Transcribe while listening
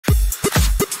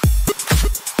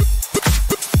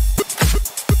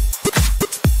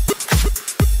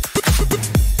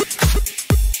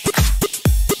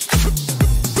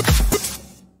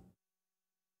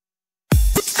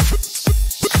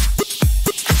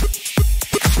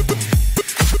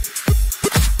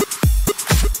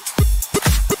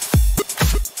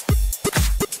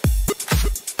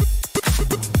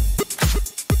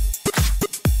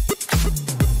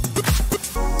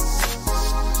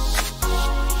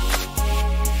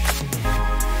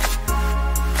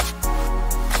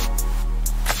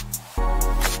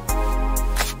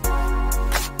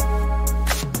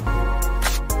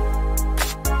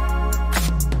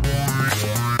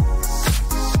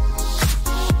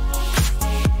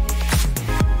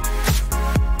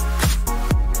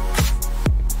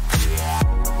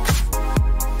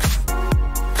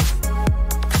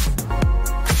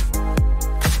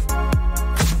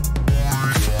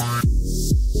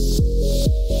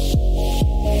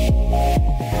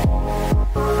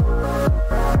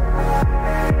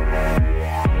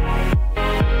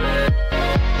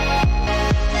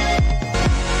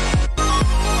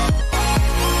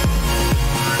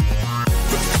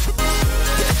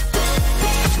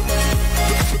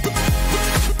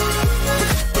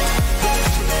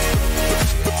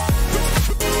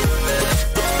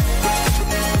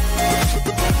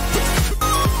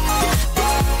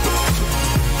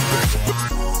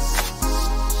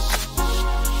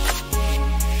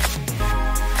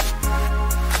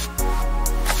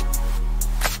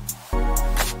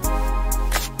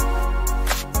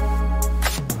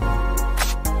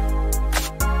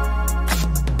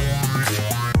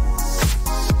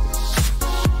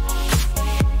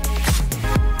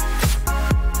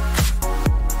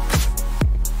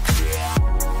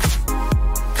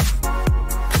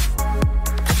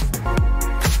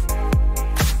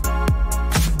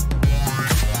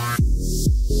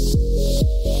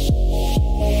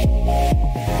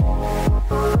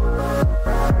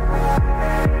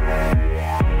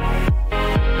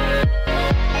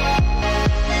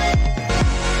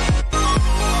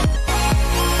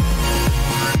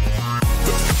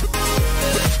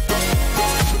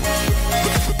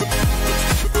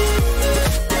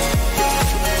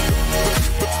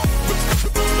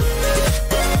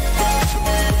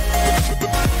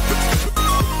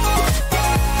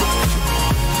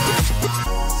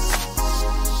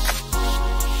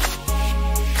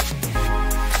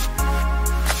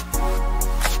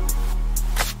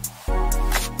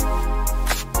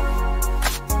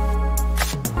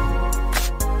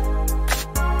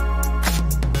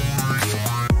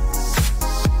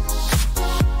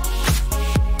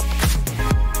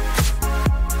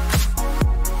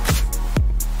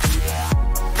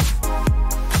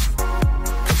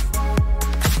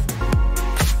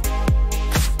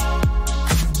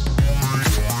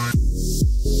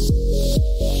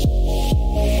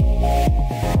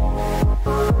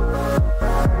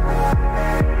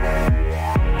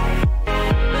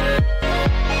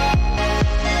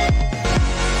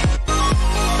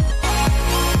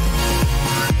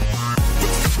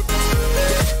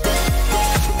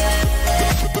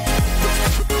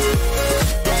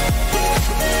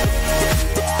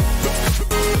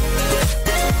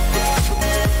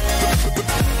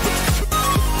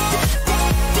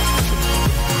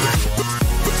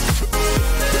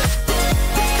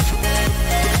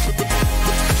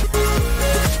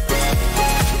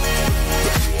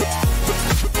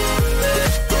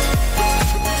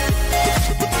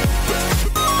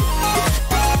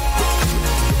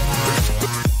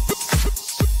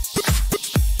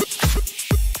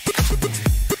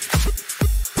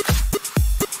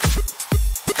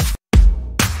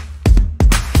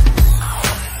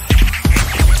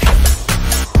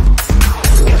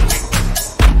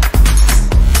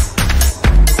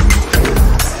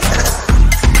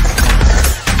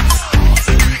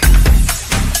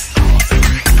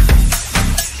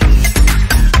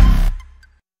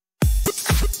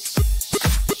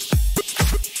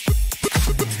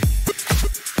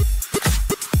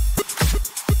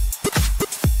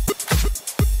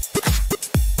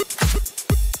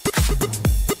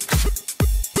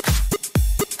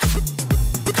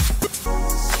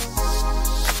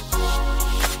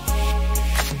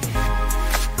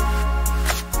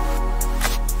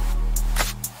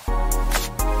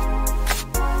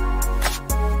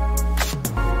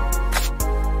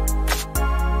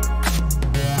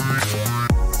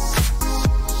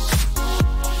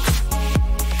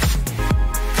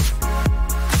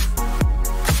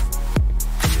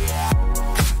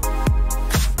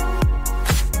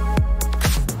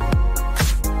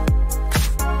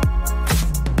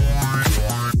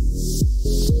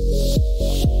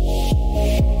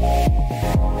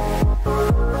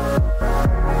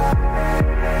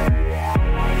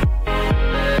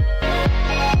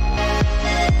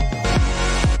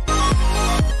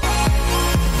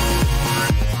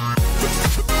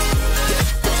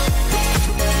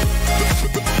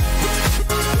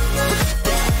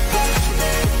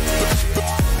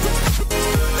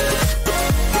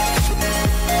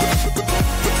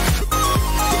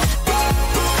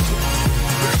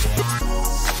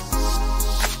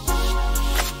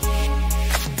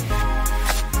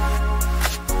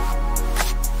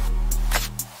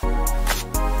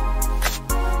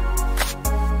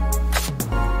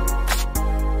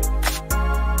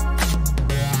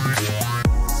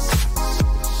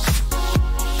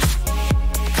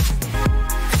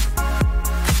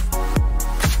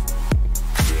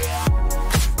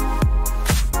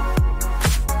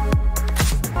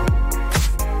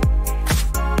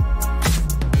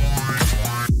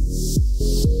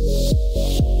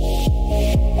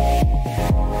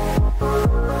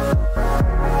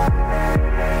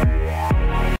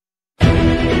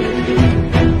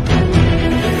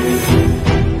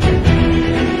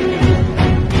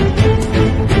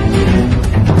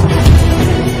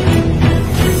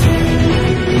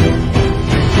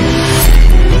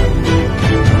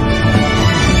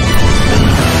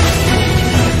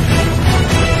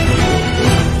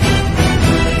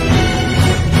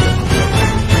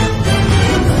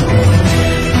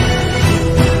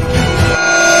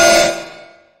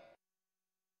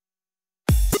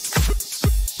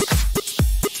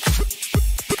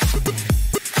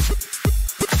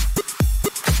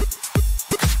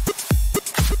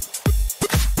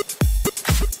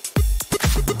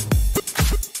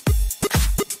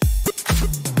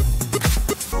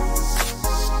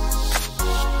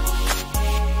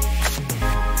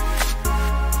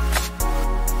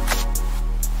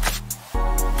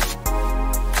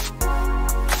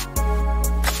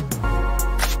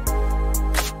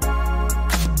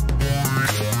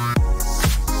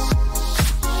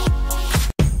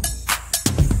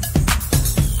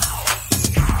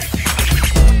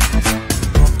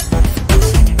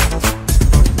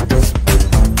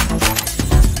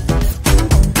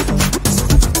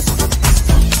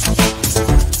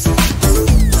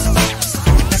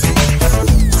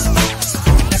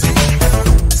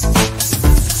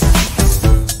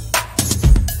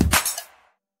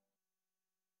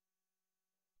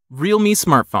Realme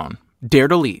smartphone. Dare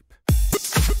to leap.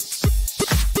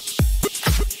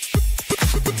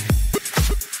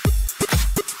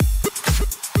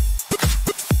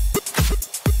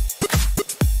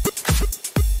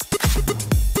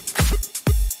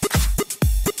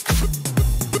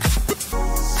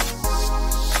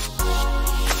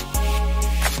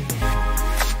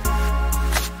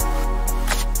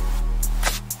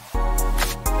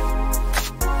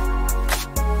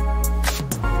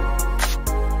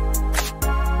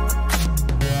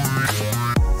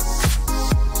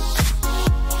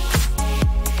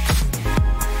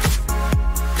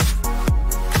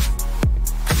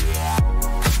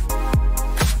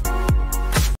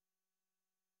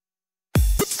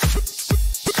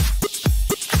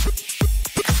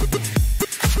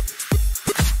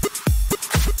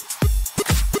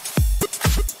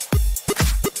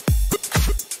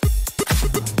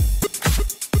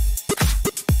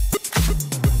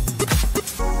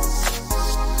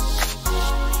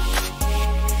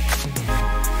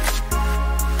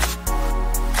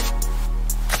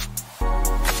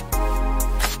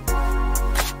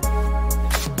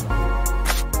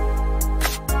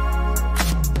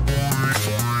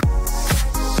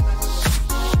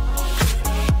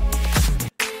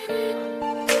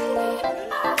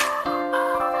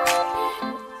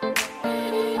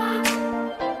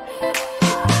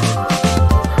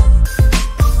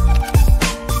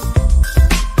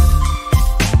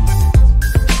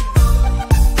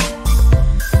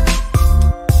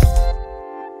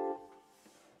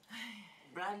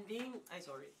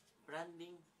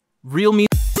 Branding. Realme.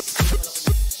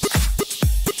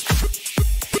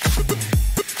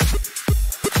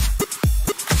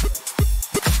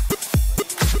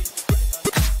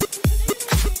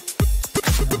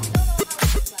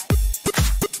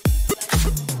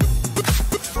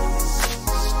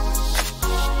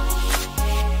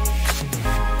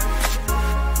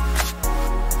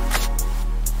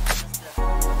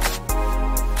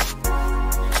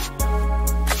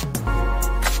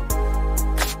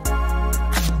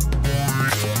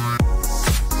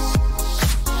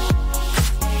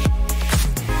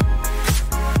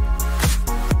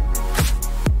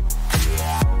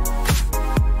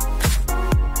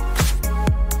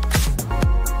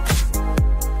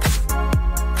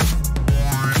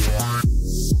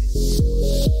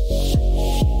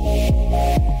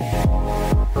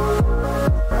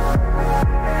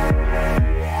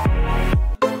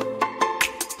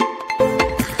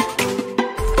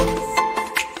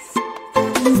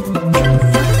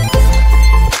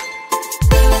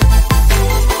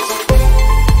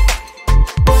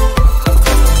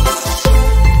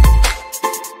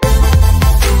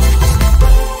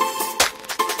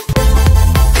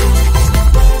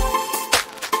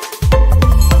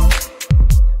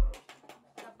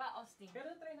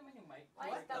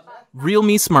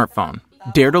 Realme smartphone.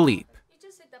 Dare to leap.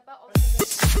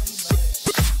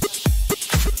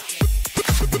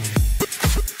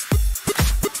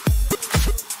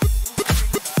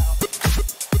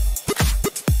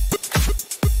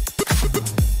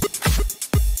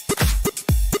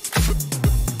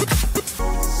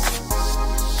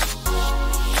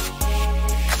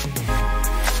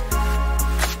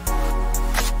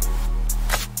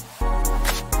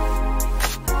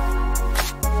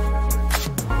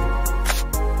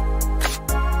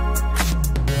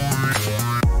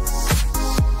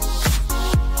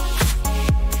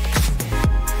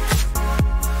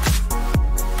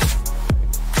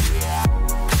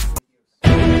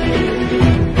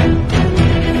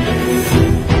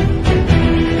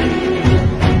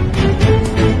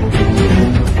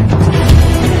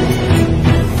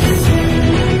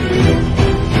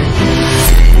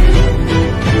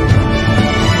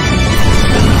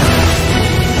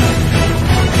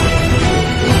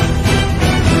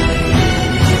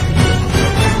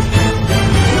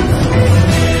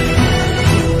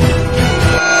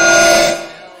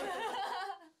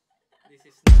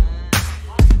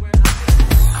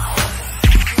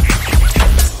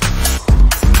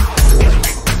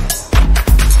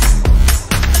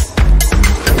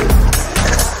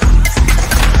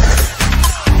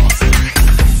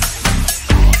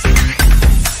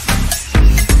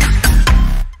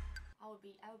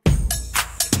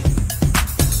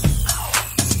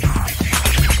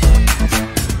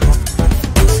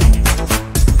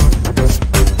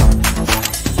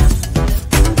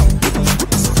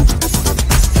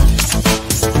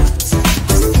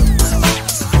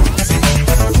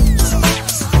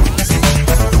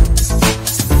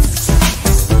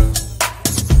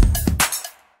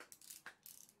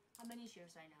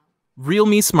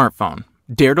 Realme smartphone.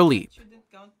 Dare to leap. Shouldn't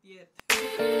count yet.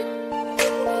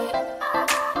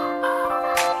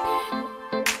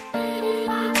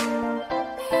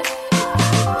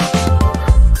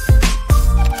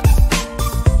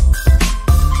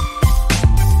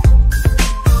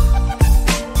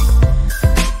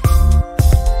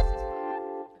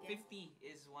 50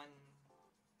 is one...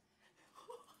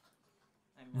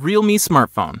 Realme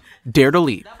smartphone. Dare to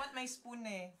leap. Dapat may spoon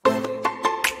eh.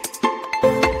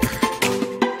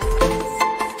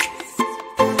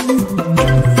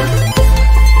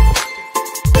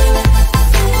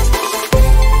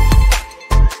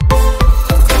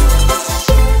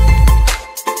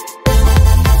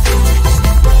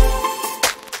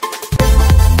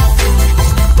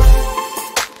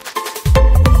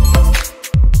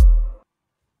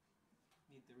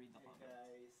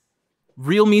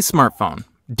 Realme smartphone.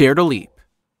 Dare to leap.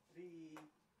 3,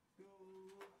 2...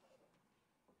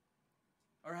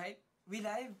 Alright, we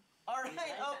live? Alright,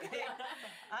 okay.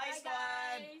 Hi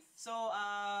squad! So,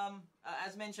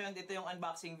 as mentioned, ito yung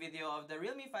unboxing video of the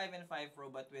Realme 5 and 5 Pro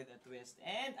but with a twist.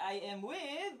 And I am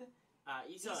with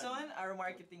Eason, our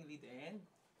marketing lead, and...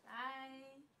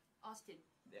 Hi, Austine.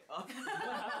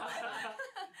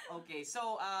 Okay,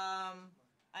 so,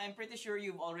 I'm pretty sure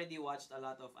you've already watched a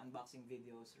lot of unboxing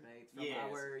videos, right? From Yes.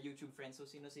 our YouTube friends. So,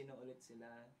 sino-sino ulit sila?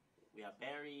 We have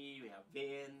Barry, we have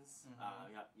Vince,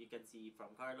 you can see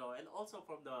from Carlo, and also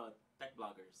from the tech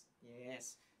bloggers.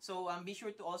 Yes. So, be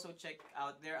sure to also check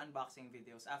out their unboxing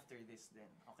videos after this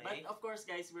then, okay? But of course,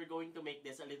 guys, we're going to make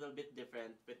this a little bit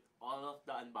different with all of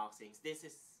the unboxings. This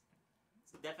is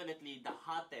definitely the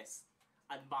hottest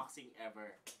unboxing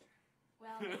ever.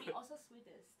 Well, maybe also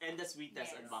sweetest. And the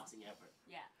sweetest Yes. unboxing ever.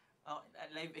 Yeah. Oh,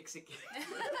 live execute.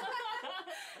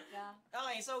 Yeah.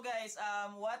 Okay, so guys,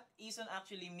 what Eason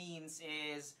actually means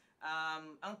is,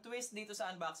 ang twist dito sa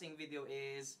unboxing video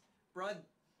is, Prod,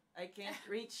 I can't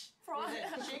reach for Prod.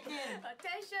 the chicken.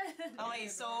 Attention! Okay,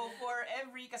 so for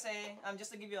every, kasi, just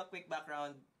to give you a quick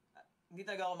background, hindi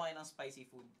talaga ako kumain ng spicy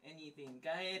food. Anything.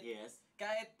 Yes.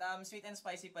 Kahit sweet and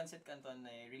spicy pancit canton,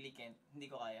 I really can't. Hindi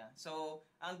ko kaya. So,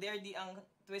 ang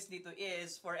twist dito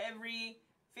is, for every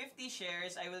 50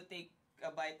 shares, I will take a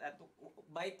bite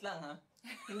bite lang ha.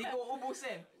 Hindi ko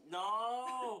uubusin.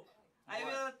 No! I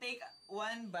will take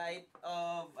one bite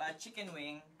of chicken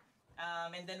wing.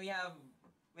 And then we have,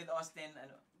 with Austine,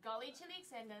 Garlic chilies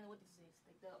and then what is this?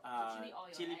 Like the chili oil,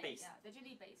 chili right? paste. Yeah, the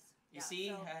chili paste. you Yeah, see,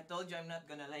 so- I told you I'm not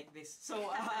gonna like this. So,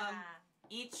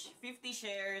 each 50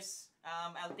 shares,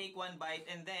 I'll take one bite.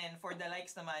 And then, for the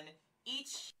likes naman,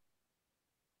 each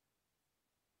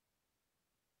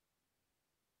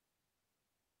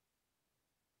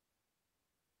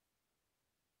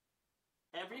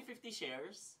Every 50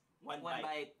 shares, one bite.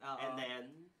 bite. And then,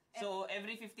 So,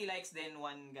 every 50 likes then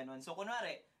one ganon. So,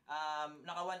 kunwari,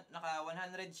 naka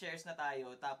 100 shares na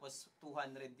tayo, tapos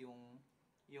 200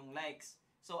 yung likes.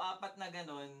 So, 4 na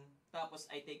ganon, tapos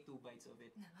I take 2 bites of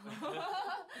it.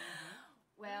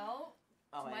 Well,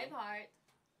 to my part,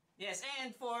 Yes,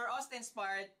 and for Austin's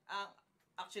part,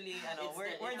 actually, It's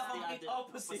we're the the complete other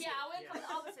opposite. yeah, I went from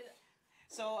the opposite.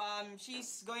 So,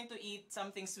 she's going to eat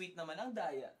something sweet naman, ang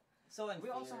daya. So unfair.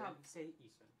 We also have say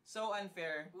Eason. So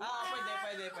unfair.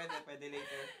 Pwede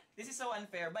later. This is so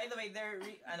unfair. By the way,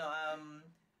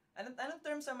 anong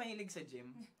term sa mahilig sa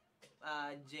gym?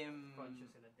 Gym...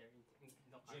 Conscious sila there.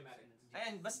 Gym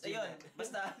Ayan, basta yun.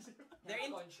 Basta, they're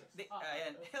in...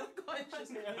 Ayan, health conscious.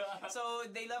 So,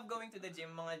 they love going to the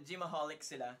gym. Mga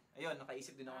gymaholics sila. Ayun,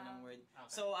 nakaisip din ako ng word.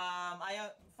 Okay. So,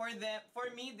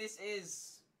 for me, this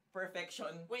is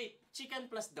perfection. wait, chicken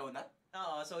plus donut?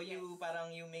 Oo, so Yes.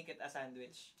 you make it a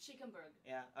sandwich. Chicken burger.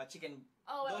 Yeah, chicken...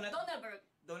 Oh, well, Donut. donut burger.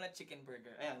 Donut chicken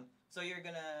burger. Ayan. So, you're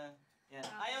gonna... Yan.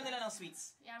 Okay. Ayaw nila ng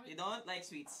sweets. Yeah, You don't like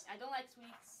sweets. I don't like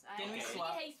sweets. Can we I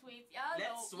swap? really hate sweets. Yeah,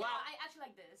 Let's no. swap. Yeah, I actually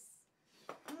like this.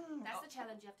 That's the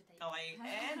challenge you have to take. Okay,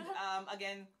 and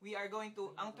again, we are going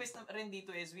to, ang twist na rin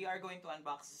dito is we are going to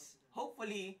unbox,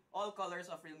 hopefully, all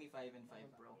colors of Realme 5 and 5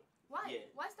 Pro. Why?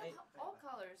 Yeah. Why is that all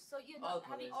colors? So you're All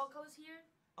not having colors. all colors here?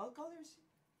 All colors?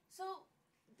 So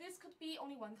this could be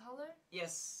only one color?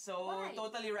 Yes, so Why?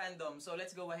 totally random. So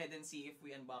let's go ahead and see if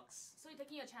we unbox. So you're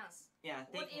taking a chance. Yeah,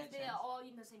 What taking if a they are chance. all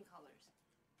in the same colors?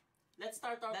 Let's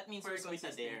start off That means first we're with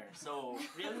the consistent. dare. So,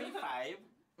 Realme 5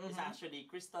 is Mhm. actually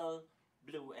crystal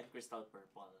blue and crystal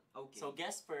purple. Okay. So,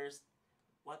 guess first,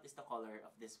 what is the color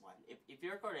of this one? If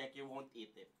you're correct, you won't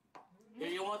eat it.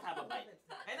 You won't have a bite.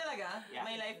 Ay talaga? Yeah.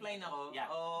 May lifeline ako? Yeah.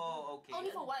 Oh, okay.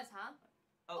 Only for once, huh?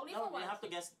 Oh, only No, for you once. have to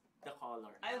guess the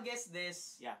color. I'll guess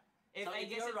this. Yeah. If So I if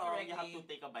guess you're it wrong, correctly, you have to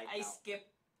take a bite I now. skip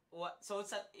what? So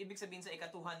ibig sabihin sa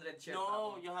ika-200 share pa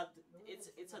No, ako. you have to,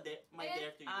 it's a my Eh,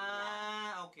 dare to you.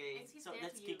 Okay. It's his So dare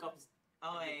let's to kick you. off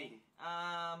Okay. everything.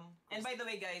 And by the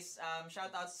way, guys,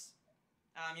 shoutouts.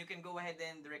 You can go ahead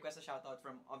and request a shoutout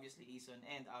from obviously Eason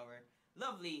and our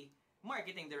lovely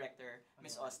marketing director,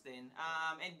 Miss Austine.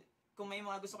 And kung may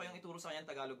mga gusto kayong ituro sa kanyang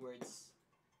Tagalog words,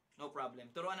 no problem.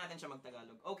 Turuan natin siya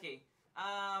mag-Tagalog. Okay.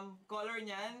 Color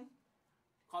niyan,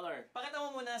 Color. Pakita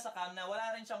mo muna sa cam na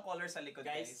wala rin siyang color sa likod,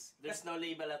 Guys, there's no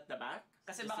label at the back.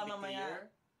 Kasi just baka to be mamaya clear.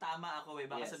 tama ako eh.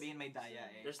 Baka Yes. sabihin may daya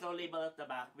eh. There's no label at the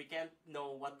back. We can't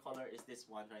know what color is this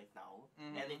one right now.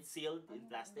 And it's sealed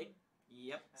in plastic.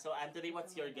 Yep. So Anthony,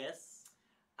 what's your guess?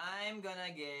 I'm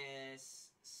gonna guess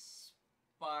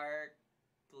sparkling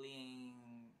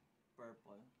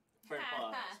purple.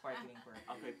 Purple. Sparkling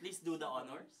purple. Okay, please do the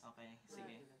honors. Okay,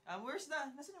 sige. Where's the...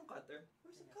 Nasaan yung cutter?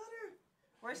 Where's the cutter?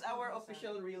 Where's our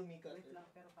official realme cutter?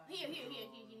 Here.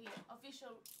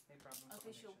 Official. May problem sa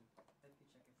Official. connection. Let me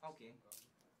check if Okay.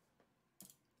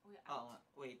 We are Oo nga.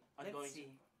 Wait. I'm Let's going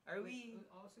see. Are we...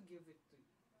 We'll also give it to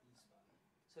Eason.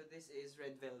 So this is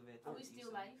red velvet. Are we still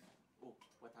Eason. live? Oh,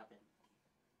 what happened?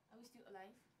 Are we still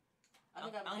alive? Ano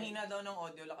gamit Ang yun? hina daw ng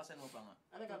audio, lakasan mo pa nga.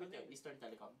 Ano gamit yun? Eastern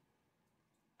Telecom?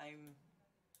 I'm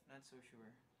not so sure.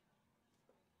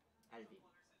 Alvin.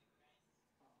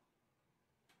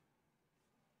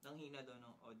 Ang hina daw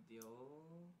ng audio.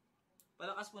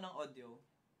 Palakas po ng audio.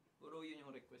 Puro yun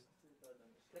yung request.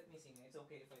 Let me sing. It's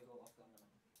okay if I go off lang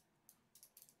naman.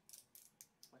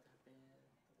 What happened?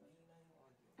 Mahina yung audio.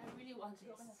 I really want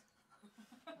this.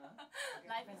 Ha?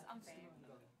 Life is unfair.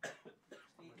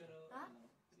 Pero, Huh?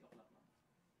 3 o'clock lang.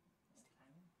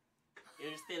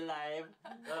 You're still live.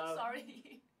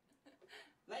 Sorry.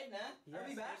 Live na? Are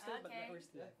we back? Okay. We're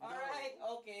still live. Alright,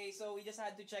 okay. So we just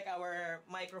had to check our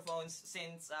microphones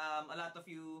since a lot of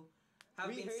you have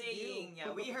We been heard saying, you.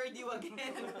 yeah, we heard you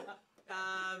again.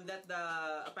 That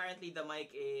apparently the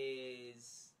mic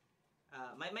is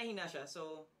may mahina siya.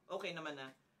 So okay naman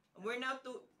na. We're now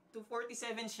to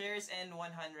 47 shares and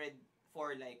 104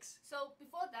 likes. So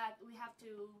before that, we have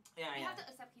to Yeah, yeah. have to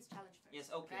accept his challenge first. Yes,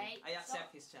 okay. Right? I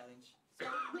accept his challenge. So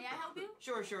may I help you?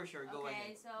 Sure. Go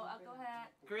Okay, ahead. so I'll go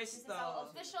ahead. This is our Crystal.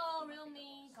 official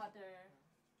realme cutter.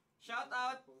 Shout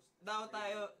out daw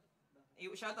tayo.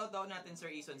 Shout out daw natin Sir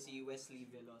Eason si Wesley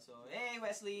Veloso. Hey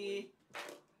Wesley.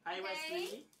 Hi, Okay. Wesley.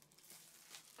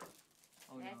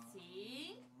 Oh, Let's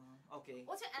see. Okay.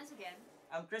 What's your answer again?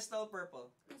 Crystal purple.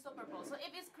 Crystal purple. So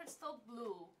if it's crystal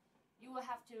blue, you will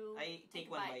have to I take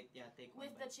one bite. Yeah, take one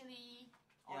with the bite. chili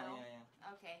Yeah, oil.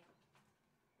 yeah. Okay.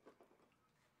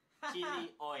 Chili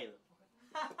oil.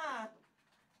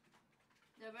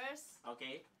 Reverse.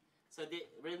 Okay. So the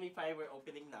Realme 5 we're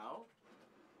opening now.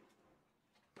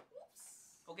 Oops.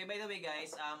 Okay, by the way,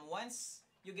 guys, once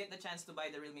you get the chance to buy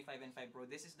the Realme 5 and 5 Pro,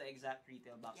 this is the exact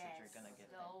retail box that you're gonna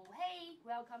get. So hey,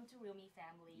 welcome to realme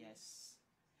family. Yes.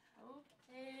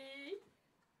 Okay.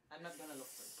 I'm not gonna look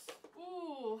first.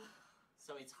 Ooh.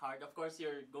 So it's hard. Of course,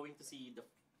 you're going to see the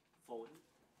phone.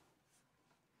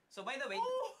 So by the way,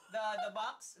 the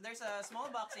box, there's a small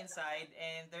box inside,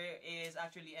 and there is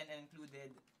actually an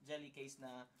included jelly case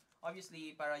na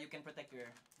obviously para you can protect your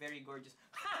very gorgeous.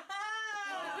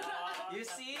 You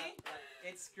see?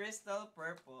 It's crystal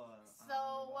purple.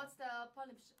 So what's the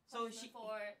punishment So she-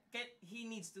 for? He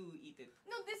needs to eat it.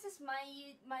 No, this is my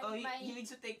Oh, my. he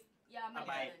needs to take yeah, my a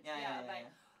bite. challenge. Yeah.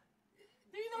 bite.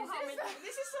 Do you know Is how this- many?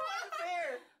 This is so unfair.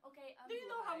 Okay, I'm Do you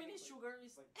know how buhay. many sugar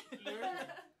is here?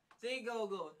 Say go.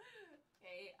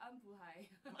 Okay, I'm buhay.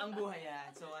 Ang buhay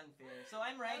yan. So unfair. So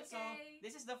I'm right. So Okay.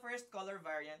 this is the first color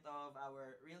variant of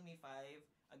our Realme 5.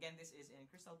 Again, this is in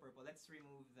crystal purple. Let's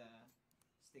remove the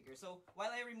sticker. So while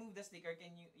I remove the sticker,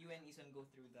 can you and Eason go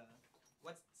through the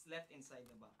what's left inside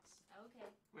the box? Okay.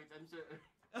 Wait, I'm sure.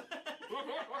 It's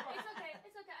okay.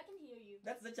 It's okay. I can hear you.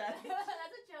 That's the challenge.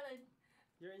 That's a challenge.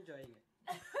 You're enjoying it.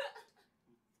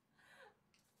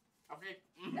 Okay.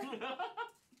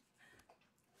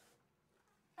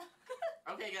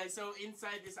 Okay, guys. So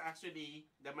inside is actually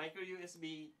the micro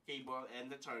USB cable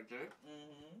and the charger.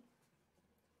 Mm-hmm.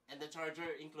 And the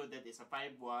charger included is a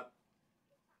 5-watt.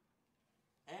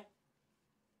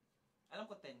 Alam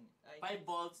ko 10. 5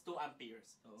 volts, 2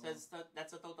 amperes. Oo. So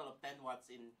that's a total of 10 watts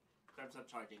in terms of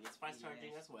charging. It's fast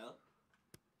charging Yes. as well.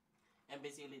 And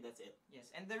basically that's it.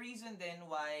 Yes, and the reason then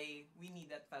why we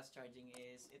need that fast charging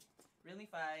is Realme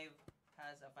 5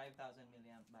 has a 5,000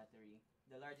 milliamp battery,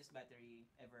 the largest battery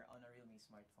ever on a Realme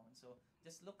smartphone. So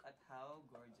just look at how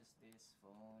gorgeous this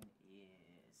phone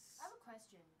is. I have a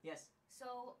question. Yes.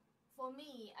 So for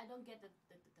me, I don't get the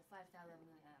 5,000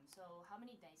 milliamp. So how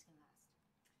many days can last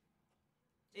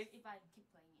if I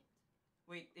keep playing it?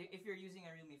 Wait, if you're using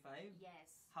a Realme 5,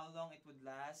 Yes. how long it would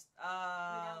last?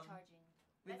 Without charging.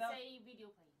 without- Let's say video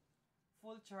playing.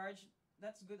 Full charge,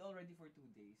 that's good already for 2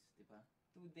 days, diba?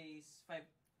 2 days, 5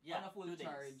 Yeah, on a full 2 days.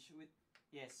 charge with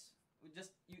with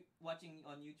just you watching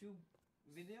on YouTube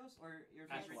videos or your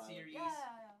favorite Casual. series.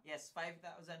 Yeah. Yes,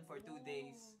 5,000 for 2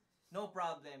 days. Ooh. No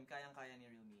problem. Kayang-kaya ni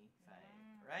Realme 5.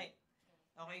 Mm. Right?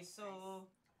 Okay, so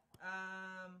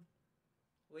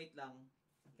wait lang.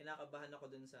 Kinakabahan ako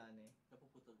dun sa ano eh.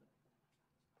 Napuputol na.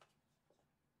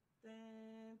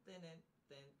 Ten, ten,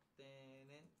 ten,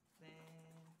 ten,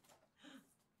 ten.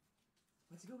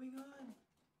 What's going on?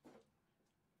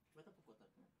 Ba't napuputol?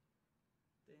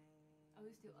 Ten. Are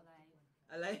we still alive?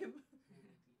 Alive?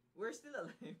 We're still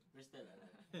alive. We're still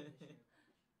alive.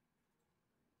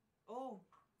 Oh,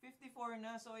 54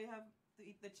 na, so I have to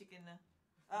eat the chicken na.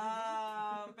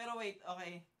 Pero wait,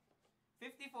 okay.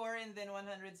 54 and then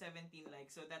 117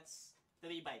 likes, so that's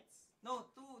 3 bites. no,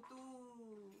 Too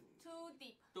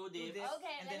deep. 2 two dips. dips,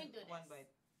 Okay, and let then me do this. 1 bite.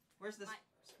 Where's the My-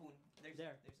 spoon? There's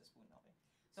There. a spoon. Okay.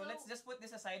 So, So- let's just put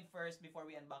this aside first before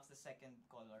we unbox the second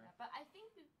color. Yeah, but I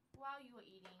think while you were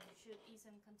eating, should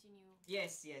Eason continue?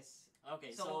 Yes.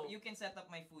 Okay, So, so you can set up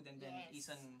my food and then Yes.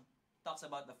 Eason talks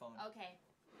about the phone. Okay.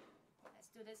 Let's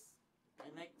do this. I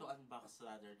like to unbox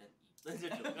rather than eat. That's a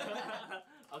joke.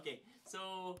 Okay,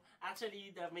 so actually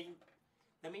the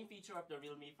main feature of the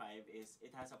Realme 5 is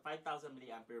it has a 5,000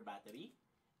 milliampere battery,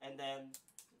 and then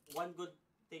one good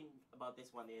thing about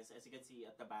this one is, as you can see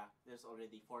at the back, there's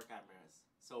already 4 cameras.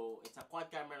 So it's a quad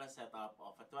camera setup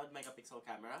of a 12 megapixel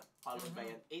camera followed by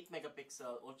an 8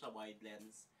 megapixel ultra wide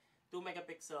lens, 2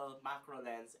 megapixel macro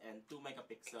lens, and 2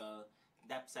 megapixel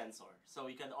depth sensor. So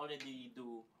you can already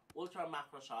do ultra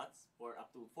macro shots for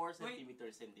up to 4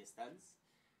 centimeters in distance.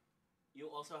 You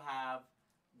also have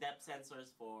depth sensors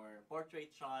for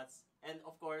portrait shots, and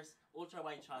of course, ultra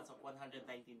wide shots of 119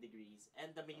 degrees,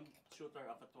 and the main shooter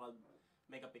of a 12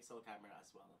 megapixel camera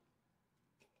as well.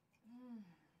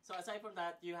 So aside from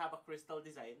that, you have a crystal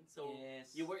design. So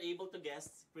Yes. you were able to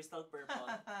guess crystal purple.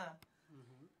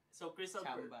 So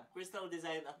Chamba. crystal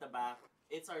design at the back.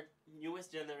 It's our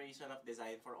newest generation of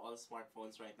design for all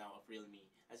smartphones right now of Realme.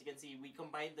 As you can see, we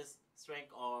combined the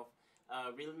strength of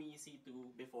Realme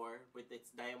C2 before with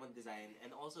its diamond design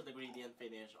and also the gradient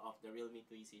finish of the Realme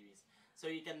 3 series. So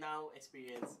you can now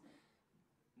experience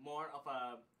more of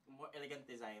a more elegant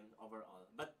design overall.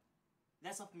 But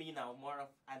less of me now, more of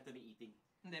Anthony eating.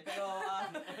 Hindi, pero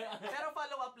pero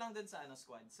follow up lang dun sa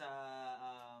squad sa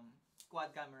quad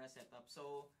camera setup.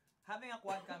 So having a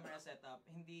quad camera setup,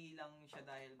 hindi lang siya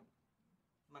dahil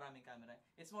maraming camera.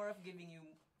 It's more of giving you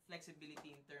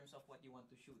flexibility in terms of what you want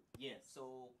to shoot. Yes.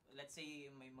 So let's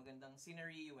say may magandang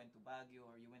scenery, you went to Baguio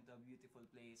or you went to a beautiful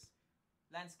place.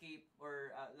 Landscape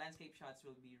or landscape shots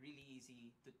will be really easy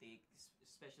to take,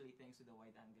 especially thanks to the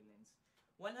wide angle lens.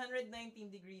 119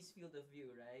 degrees field of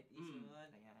view, right? Eason,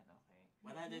 ayan, okay.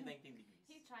 119 degrees.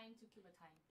 He's trying to kill the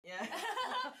time. Yeah.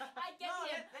 I get No,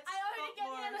 him. let's I already talk get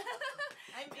more. him.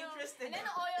 I'm interested. And then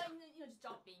the oil, is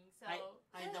dropping. So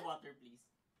Hide the water, please.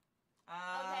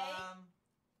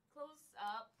 close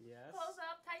up, Yes. close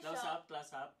up, tight Close shot. up,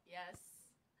 close up. Yes.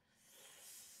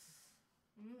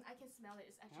 I can smell it.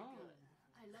 It's actually Oh. good.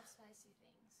 I love spicy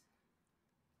things.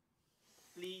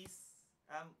 Please.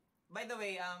 By the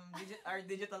way, our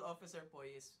digital officer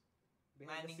Poy is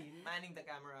Behind the scene. manning the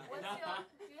camera. What's your?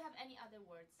 Do you have any other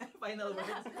words? Final words.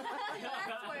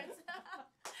 Last words.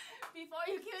 Before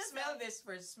you kill Smell yourself. this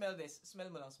first. Smell this. Smell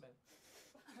mo lang, smell.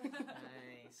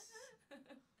 Nice.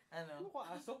 Ano Ano? ko,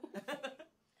 aso?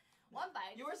 One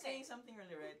bite. You were okay. saying something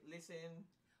earlier, right? Listen.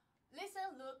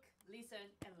 Listen, look, listen,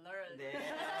 and learn.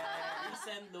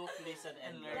 Listen, look, listen,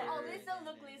 and And learn. learn. Oh, listen,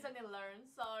 look, listen, and learn.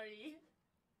 Sorry.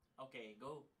 Okay,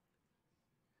 go.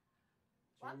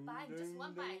 One bite, just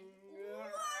one bite.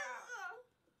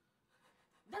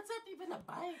 That's not even a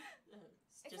bite.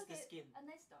 It's It's just the okay. skin. A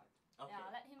nice start. Okay.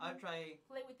 Yeah, let him I'll try.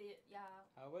 play with it. Yeah,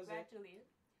 How was it? gradually.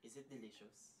 Is it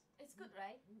delicious? It's good,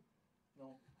 right?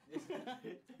 No.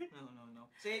 No.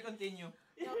 Say continue.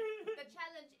 No, the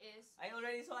challenge is I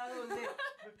already swallowed it.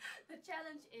 the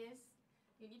challenge is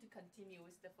you need to continue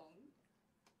with the phone.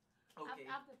 Okay.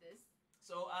 After this.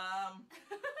 So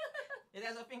it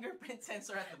has a fingerprint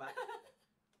sensor at the back.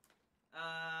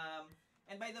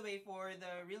 And by the way, for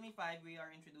the Realme 5, we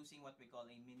are introducing what we call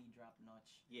a mini drop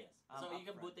notch. Yes. Up So you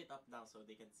can front. boot it up now so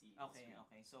they can see. the Okay, screen.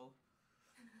 okay. So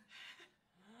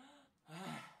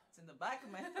it's in the back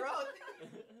of my throat.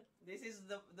 This is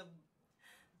the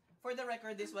for the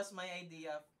record, this was my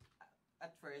idea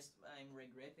at first. I'm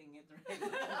regretting it right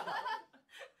now.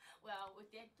 Well, we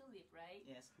dare to live, right?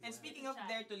 Yes. And speaking of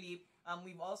Dare to Leap,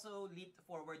 we've also leaped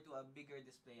forward to a bigger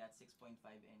display at 6.5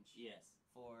 inch Yes.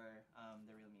 for the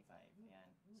Realme 5. Ayan.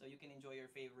 So you can enjoy your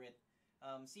favorite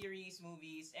series,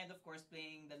 movies, and of course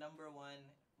playing the #1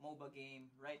 MOBA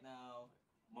game right now,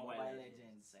 Mobile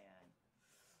Legends. Ayan.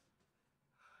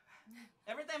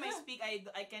 Every time I speak,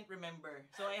 I can't remember.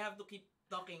 So I have to keep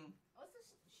talking. What's the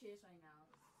shares right now?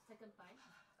 Second time?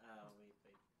 Wait.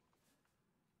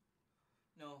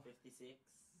 No. 56.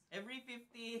 Every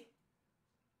 50.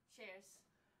 Shares.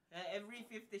 Every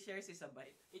 50 shares is a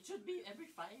bite. It should be every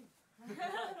 5.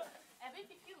 Every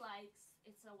 50 likes,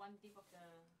 it's a one tip of the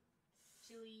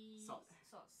chili Sauce.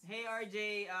 Hey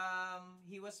RJ,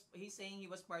 he's saying he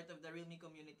was part of the realme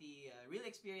community real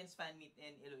experience fan meet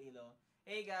in Iloilo.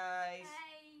 Hey guys.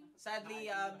 Hi. Sadly,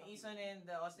 Hi. Eason and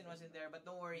Austine wasn't there, but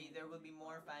don't worry, there will be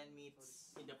more fan meets.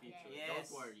 In the future. Yes.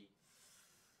 Don't worry.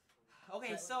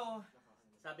 Okay, so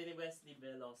Sabi ni Wesley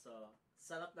Veloso,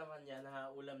 sarap naman yan ha,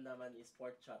 ulam naman is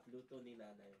pork chop, luto ni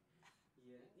nanay.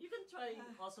 Yeah. You can try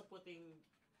also putting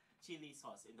chili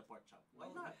sauce in the pork chop. Why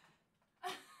Oh. not?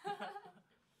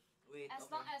 wait, As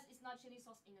okay. long as it's not chili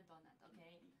sauce in a donut,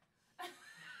 okay?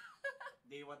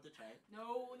 Do you want to try it?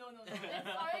 No. That's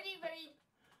already very.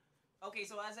 Okay,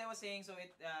 so as I was saying, so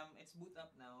it's boot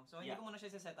up now. So hindi Yeah. ko muna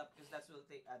siya sa setup because that will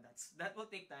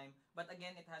take time. But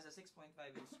again, it has a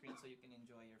 6.5-inch screen so you can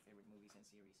enjoy your favorite movies and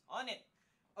series on it.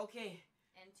 Okay.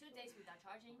 And 2 days without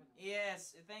charging.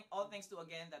 Yes, all thanks to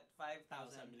again that 5,000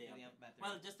 1000 milliamp battery.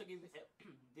 Well, just to give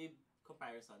the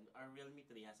comparison, our Realme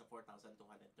 3 has a 4230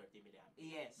 milliamp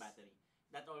Yes. battery.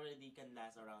 That already can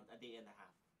last around a day and a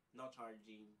half. No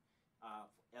charging,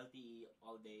 LTE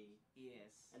all day.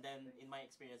 Yes. And then in my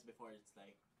experience before, it's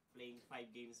like playing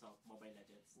 5 games of Mobile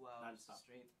Legends Wow, non-stop.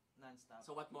 straight non-stop.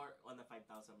 So what more on a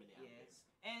 5000 milliamp? Yes.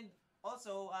 And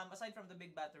also, aside from the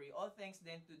big battery, all thanks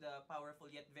then to the powerful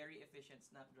yet very efficient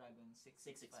Snapdragon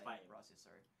 665 665.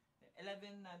 processor.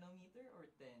 11 nanometer or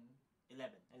 10?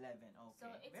 11. 11, okay. So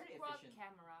it's very a quad efficient.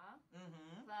 camera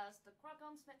Mm-hmm. plus the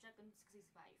Qualcomm Snapdragon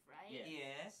 665, right? Yeah.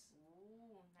 Yes.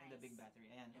 Ooh, nice. And the big battery.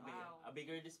 Ayan. Wow. A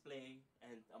bigger display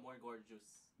and a more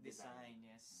gorgeous Design,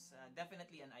 yes.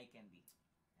 Definitely an eye candy.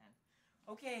 Ayan.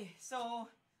 Okay, so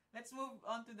let's move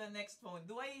on to the next phone.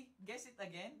 Do I guess it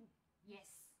again? Yes.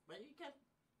 But you can,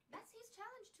 That's his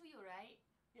challenge to you, right?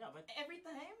 yeah, but Every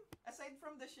time? Aside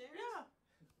from the shares? yeah.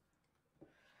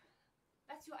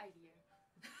 That's your idea.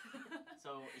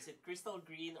 So is it crystal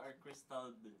green or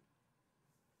crystal blue?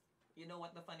 You know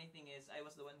what the funny thing is? I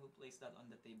was the one who placed that on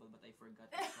the table, but I forgot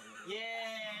it already.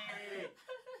 Yay!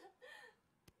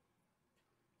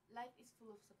 Life is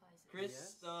full of surprises.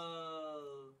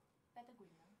 Crystal Better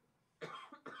green now.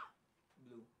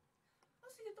 blue. Oh,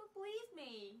 so you don't believe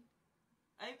me?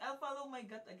 I'll follow my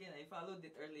gut again. I followed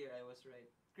it earlier. I was right.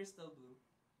 Crystal blue.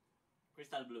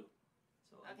 Crystal blue.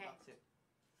 So Okay. unbox it.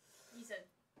 Eason.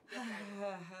 Your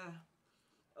turn.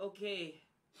 Okay.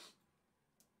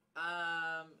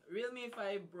 Realme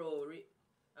 5 Pro.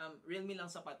 Realme lang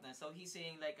sapat na. So he's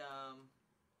saying like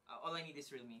all I need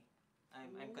is Realme.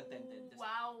 I'm contented. Just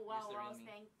Wow, the wow, Realme.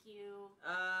 thank you.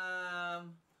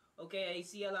 Okay, I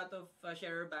see a lot of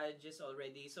sharer badges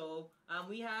already. So,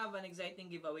 we have an exciting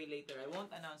giveaway later. I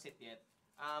won't announce it yet.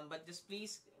 But just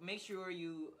please make sure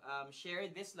you share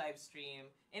this live stream.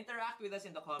 Interact with us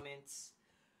in the comments.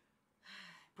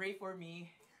 Pray for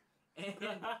me. And,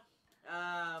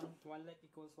 One like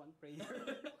equals one prayer.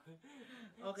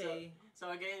 okay. So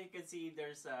again, you can see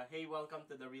there's hey, welcome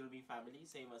to the Realme family,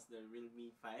 same as the Realme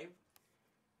 5.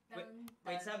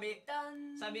 Wait,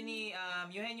 sabi ni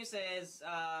Eugenio says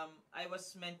I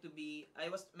was meant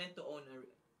to own a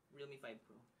Realme 5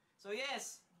 Pro. So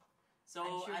yes, So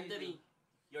I'm sure you Anthony,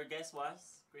 do. your guess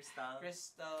was crystal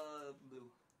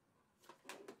blue.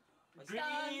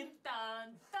 green.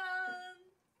 Dun, dun.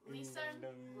 Listen,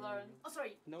 learn. Oh,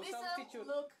 sorry. No Listen, substitute.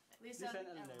 look, listen, Listen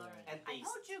and and learn. learn. And I taste.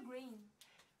 told you green.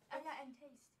 Yeah, and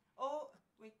taste. Oh,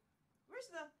 wait. Where's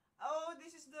the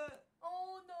this is the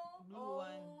Oh no. Blue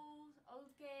one.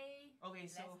 Okay. Okay,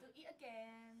 so Let's do it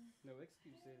again. No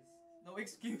excuses. no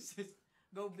excuses.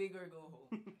 Go big or go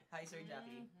home. Hi, Sir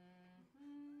Jackie.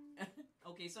 Mhm.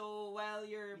 Okay, so while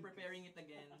you're preparing it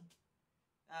again,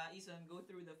 Eason, go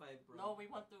through the 5 Pro. No, we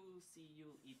want to see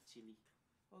you eat chili.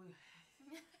 Oh,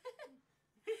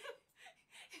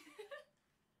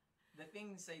 the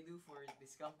things I do for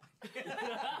this company.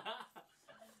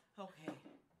 Okay.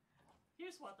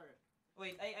 Here's water.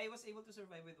 Wait, I was able to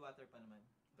survive with water pa naman.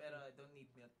 Pero I don't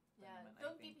need milk pa Yeah. naman, I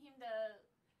Don't think. give him the,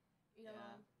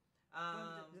 Yeah.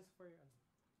 Just for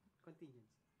contingency.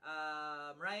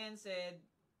 Ryan said,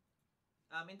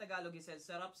 in Tagalog he said,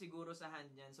 sarap siguro sa hand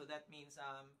niyan. So that means,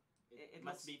 It, it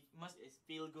must looks- be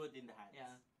feel good in the hands.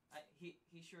 yeah,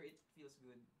 he sure it feels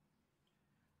good.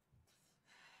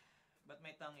 But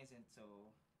my tongue isn't,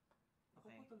 so,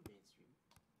 okay. Ako putol mainstream.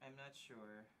 I'm not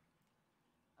sure.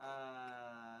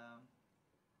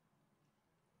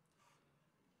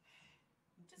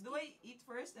 Just Do I eat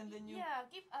first and then you? Yeah,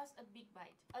 give us a big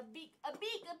bite. A big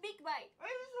bite.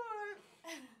 I'm sure.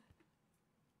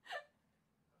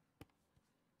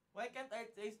 Why can't I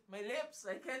taste my lips?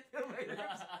 I can't feel my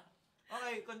lips.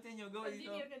 Okay, continue. Go,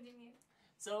 Ito. Continue.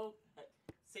 So,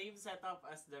 Same setup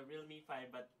as the Realme 5,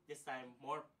 but this time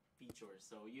more features.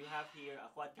 So you have here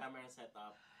a quad camera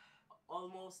setup.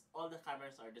 Almost all the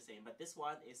cameras are the same, but this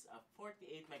one is a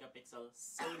 48 megapixel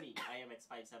Sony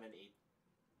IMX578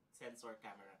 sensor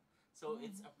camera. So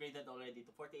it's upgraded already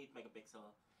to 48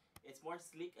 megapixel. It's more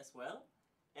sleek as well.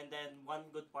 And then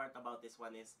one good part about this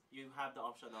one is you have the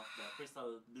option of the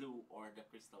crystal blue or the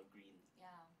crystal green.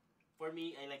 Yeah. For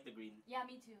me, I like the green. Yeah,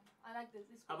 me too. I like this.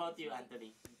 How about you,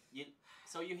 Anthony?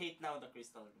 So you hate now the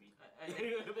crystal green?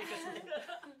 Because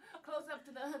Close up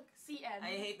to the CN.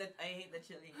 I hate that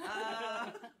chili.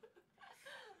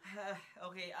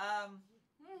 Okay.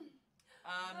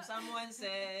 Someone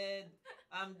said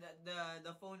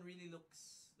the phone really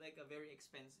looks like a very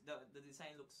expensive. The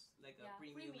design looks like a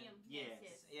premium. Yes.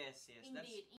 Yes.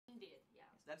 Indeed. Yeah.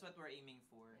 That's what we're aiming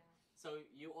for. Yeah. So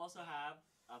you also have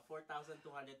a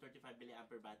 4,235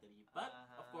 milliampere battery, but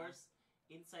of course,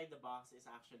 inside the box is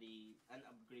actually an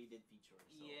upgraded feature.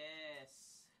 So. Yes.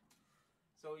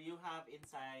 So you have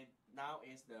inside now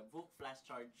is the VOOC Flash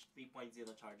Charge 3.0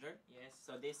 charger. Yes.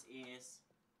 So this is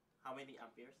how many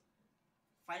amperes?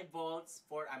 5 volts,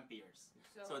 4 amperes.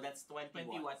 So that's 20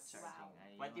 watts.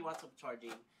 charging. Wow. 20 watts of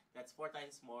charging. That's 4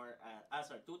 times more.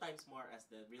 2 times more as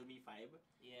the Realme 5.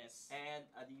 Yes. And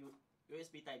the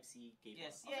USB Type C cable.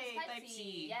 Yes. Also, Yay, Type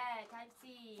C. Yeah, Type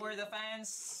C. For the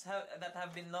fans that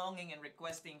have been longing and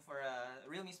requesting for a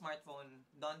Realme smartphone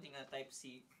daunting a Type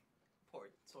C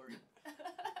port. Sorry.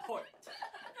 Port.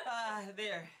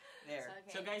 There.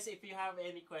 Okay. So guys, if you have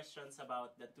any questions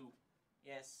about the two,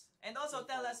 Yes. And also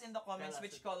tell us in the comments Tell us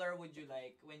which color would you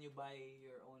like when you buy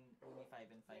your own Realme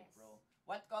 5 and 5 Pro.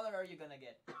 What color are you gonna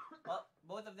get? Well,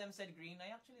 both of them said green.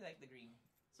 I actually like the green.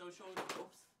 so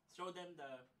show them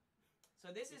the. So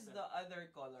this is the other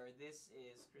color. This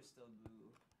is crystal blue.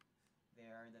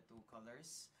 There are the two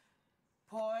colors.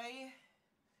 Poi,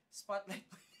 spotlight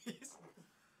please.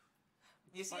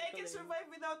 You see, I can survive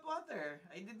without water.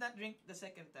 I did not drink the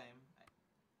second time.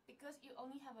 Because you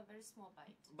only have a very small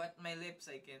bite. But my lips,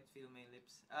 I can't feel my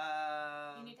lips.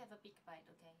 You need to have a big bite,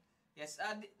 okay? Yes.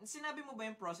 Sinabi mo ba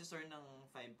yung processor ng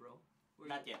 5 Pro?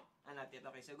 Not yet. Not yet.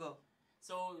 Okay, so go.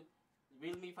 So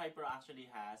Realme 5 Pro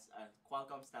actually has a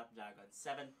Qualcomm Snapdragon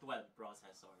 712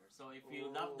 processor. So if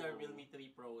you love the Realme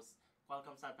 3 Pro's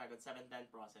Qualcomm Snapdragon 710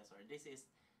 processor, this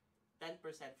is 10%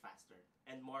 faster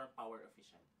and more power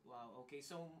efficient. Wow, okay.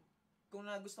 So, kung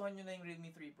nagustuhan nyo na yung Realme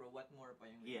 3 Pro, what more pa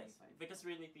yung Realme 5? Because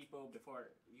Realme 3 Pro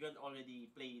before, you can already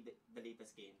play the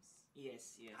latest games.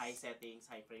 Yes. High settings,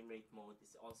 high frame rate mode,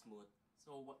 it's all smooth.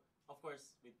 So, of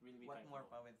course, with Realme 5 What more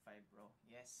Pro. pa with 5 Pro?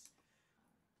 Yes.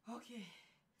 Okay.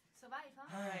 Survive, huh?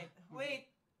 Alright. Wait.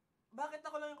 Bakit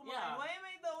ako lang yung kumakain? Yeah. Why am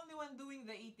I the only one doing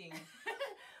the eating?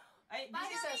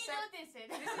 Finally, you notice it.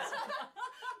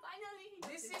 Finally, you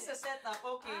This notice is a setup.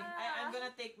 Okay. I'm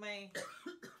gonna take my...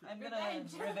 I'm gonna...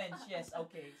 Revenge. Yes,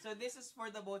 okay. So this is for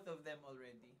the both of them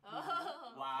already.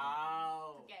 Oh.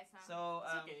 Wow! To guess, huh? So,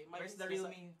 It's okay. where's the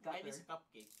Realme Mine cutter? is a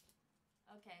cupcake.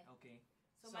 Okay. Okay.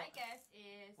 So my guess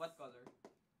is What color?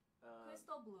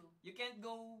 crystal blue. You can't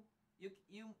go... You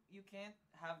can't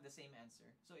have the same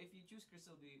answer. So if you choose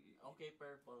crystal blue... Okay,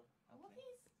 purple. Oh, Okay.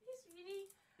 he's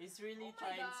really... He's really oh my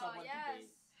trying God, someone to yes.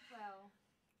 date. Well,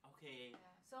 Okay.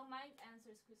 yeah. So my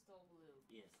answer is crystal blue.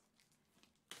 Yes.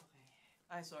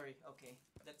 Okay. Sorry. Okay.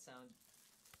 That sound.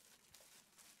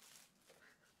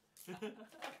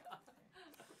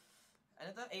 Ano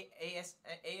to?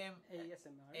 AM?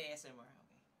 ASMR. ASMR.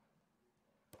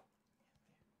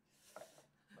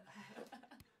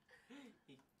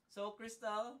 Okay. So,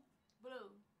 crystal?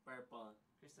 Blue. Purple.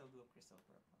 Crystal blue, crystal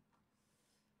purple.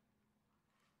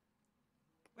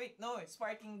 Wait, no.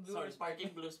 Sparkling blue. Sorry, or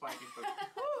sparkling blue, sparkling purple.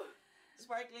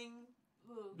 Sparkling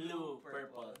Blue. Blue,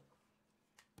 purple. purple.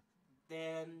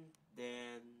 Then...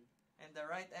 And the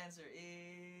right answer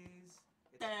is...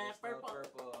 It's Ta- crystal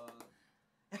purple.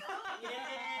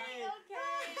 Yay!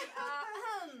 Okay.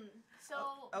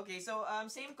 So. Okay, so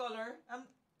same color.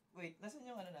 Wait, nasan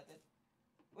yung ano natin?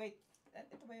 Wait,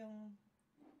 ito ba yung...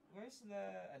 Where's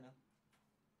the ano?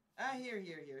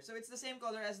 Here. So it's the same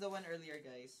color as the one earlier,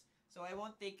 guys. So I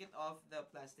won't take it off the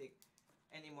plastic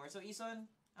anymore. So Eason,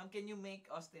 can you make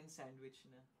Austine sandwich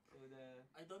na? So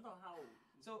I don't know how.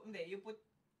 So hindi, you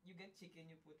get chicken,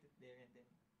 you put it there and then.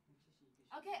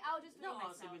 Okay, I'll just do it No,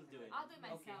 myself. Austin will do it. I'll do it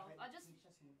myself. Okay. I'll just.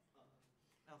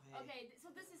 Okay. Okay,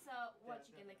 so this is what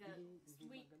chicken, like a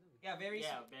sweet. Yeah, very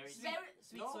Very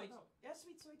sweet No, soy. no. Yeah,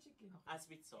 sweet soy chicken.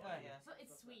 Sweet soy. Yeah. So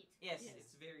it's sweet. Yes, Yes.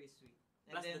 it's very sweet.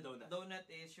 And Plus then the donut. Donut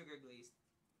is sugar glazed.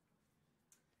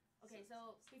 Okay,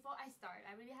 so before I start,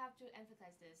 I really have to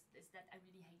emphasize this: is that I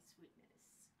really hate sweetness,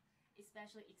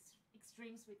 especially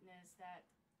extreme sweetness that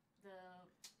the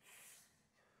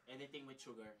Anything with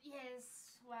sugar.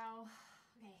 yes. Well,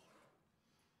 okay.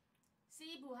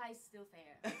 See, buhay is still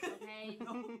fair. Okay.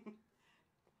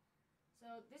 So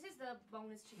this is the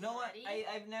boneless chicken. No, already.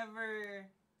 I've never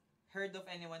heard of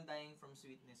anyone dying from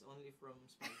sweetness, only from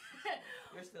spice.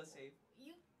 You're still safe.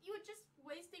 You're just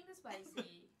wasting the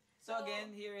spicy. So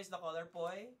again, here is the color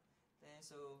poi.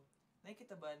 So,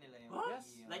 nakikita ba nila yung... What?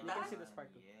 Yeah. Like You can that? see the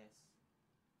sparkle. Yes.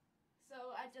 So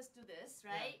I just do this,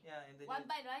 right? Yeah, and then One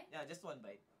bite, right? Yeah, just one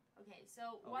bite. Okay,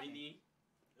 so Oh, one. really?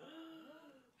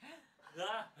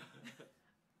 Ah!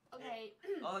 Okay.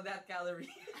 All that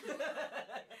calorie.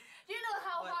 Do you know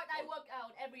how What? hard I work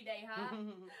out every day, huh?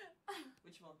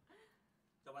 Which one?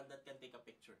 The one that can take a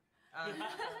picture.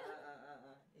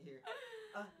 Here.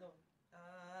 No.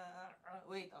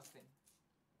 Wait, Austin.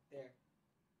 There.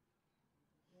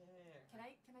 There. Can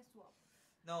I swap?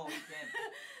 No, you can't.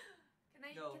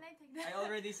 Go. Can I take that? I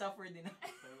already suffered enough.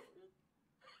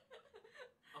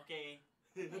 Okay.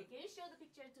 Okay, can you show the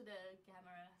picture to the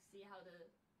camera? See how the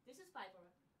this is five,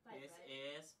 This right?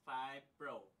 is 5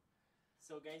 Pro.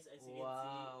 So guys, as you can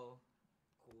Wow.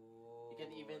 see, Cool. you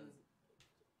can even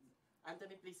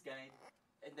Anthony, please guide.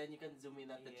 And then you can zoom in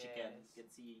at the chicken. You can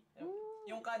see.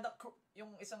 Yung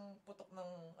yung isang putok ng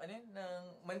ano yun, ng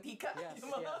mantika. Yes,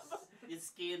 Yung mga- yes. His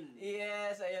skin.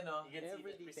 Yes, ayan o. You can see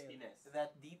Every the detail. crispiness.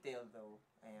 That detail though.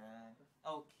 Ayan.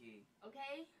 Okay.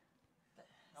 Okay.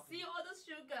 Okay. See all the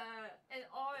sugar and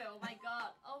oil. My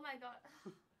God. Oh my God.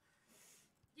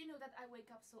 You know that I wake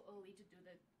up so early to do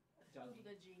the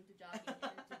gym, to jogging.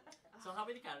 And to, So how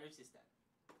many calories is that?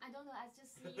 I don't know. I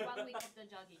just see 1 week of the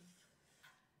jogging.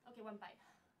 Okay, one bite.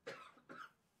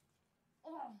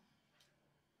 Oh.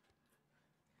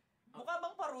 Mukha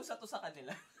bang parusa to sa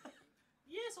kanila?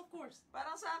 Yes, of course.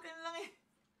 Parang sa akin lang eh.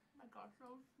 Oh my God,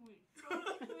 so sweet. So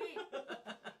sweet.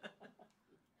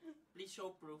 Please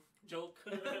show proof. Joke.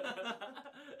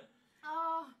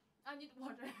 Oh, I need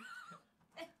water.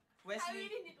 I Wesley.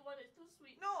 really need water. It's too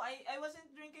sweet. No, I wasn't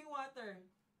drinking water.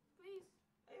 Please.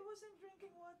 I wasn't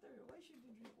drinking water. Why should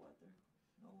you drink water?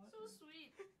 No water. So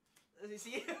sweet. You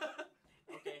see?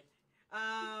 Okay.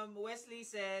 Wesley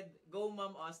said, "Go,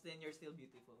 Mom Austin. You're still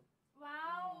beautiful."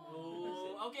 Wow.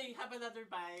 Oh, okay, have another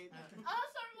bite. Oh,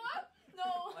 sorry, what?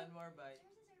 No. One more bite.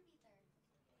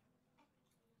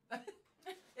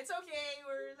 It's okay.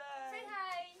 We're Say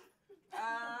live.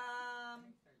 hi.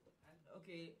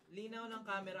 Okay. Linaw ng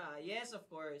camera. Yes, of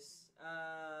course.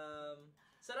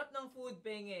 Sarap ng food,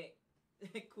 penge.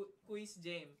 Quiz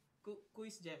gem.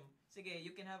 Quiz gem. Sige,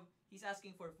 you can have. He's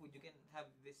asking for food. You can have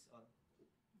this all.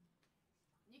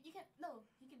 You can no.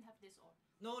 You can have this or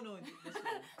No,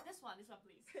 this one. this one,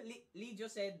 please. Lijo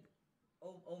said,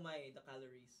 "Oh my, the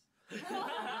calories."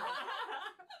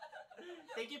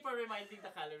 Thank you for reminding the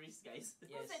calories, guys. Who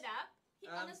Yes. said that? He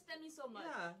Um, understand me so much.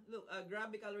 Yeah, look,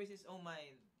 Grabby calories is oh my,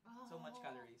 so much Oh.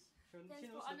 calories.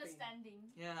 Thanks for understanding.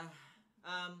 Yeah.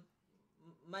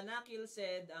 Manakil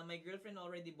said, my girlfriend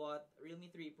already bought Realme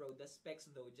 3 Pro. The specs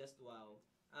though, just wow.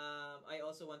 I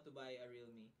also want to buy a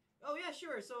Realme. Oh yeah,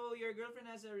 sure. So your girlfriend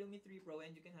has a Realme 3 Pro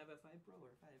and you can have a 5 Pro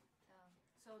or 5.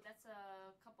 So that's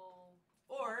a couple.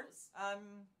 Or pros.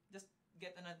 just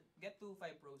get 2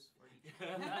 5 Pros for each.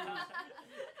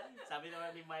 Sabi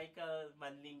naman ni Michael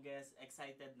Manlingas,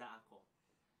 excited na ako.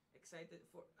 Excited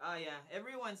for yeah,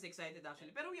 everyone's excited actually.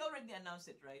 Pero we already announced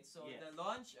it, right? So Yes. the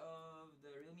launch of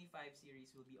the Realme 5 series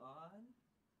will be on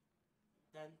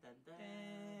Dun, dun, dun.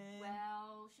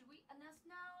 Well, should we announce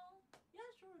now?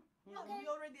 Yeah, sure. Yeah, Okay. we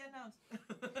already announced.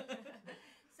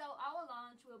 So our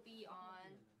launch will be on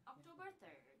October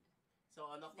 3rd. So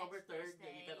on October Next 3rd,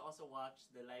 Thursday. you can also watch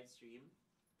the live stream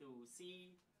to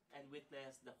see and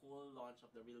witness the whole launch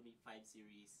of the Realme 5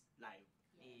 series live.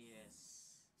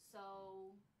 Yes.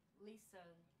 So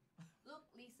listen, look,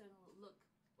 listen, look.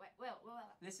 Wait, well.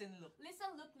 Listen, look.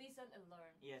 Listen, look, listen, and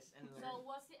learn. Yes, and learn. So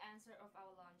what's the answer of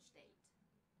our launch date?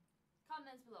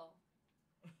 Comments below.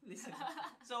 Listen.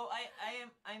 So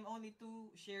I'm only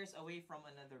 2 shares away from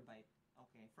another bite.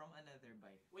 Okay, from another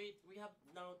bite. Wait, we have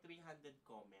now 300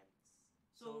 comments.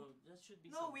 So, So that should be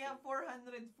no, we have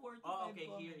 445 Oh, okay,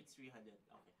 comments. here it's 300.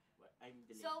 Okay. Well, I'm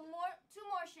delayed. So 2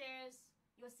 more shares.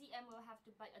 Your CM will have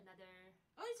to buy another.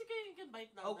 Oh, it's okay. You can bite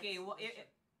now. Okay, That's-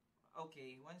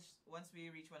 okay. Once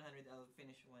we reach 100, I'll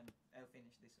finish one. I'll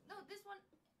finish this one. No, this one.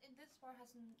 This part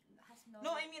has no.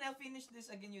 No, I mean I'll finish this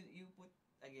again. You put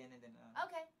again and then.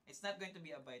 Okay. It's not going to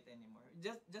be a bite anymore.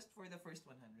 Just for the first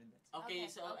 100. That's it. Okay, Okay,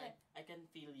 so okay. I can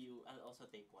feel you. I'll also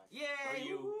take one. Yay! For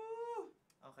you. Woo!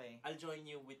 Okay. I'll join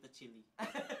you with the chili.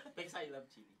 Because I love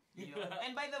chili.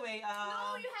 And by the way,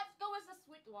 No, you have to go with the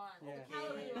sweet one. Yeah. The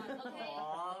calorie one, okay?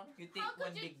 Aw. you take How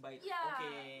could one you- big bite. Yeah.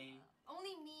 Okay.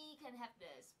 Only me can have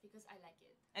this because I like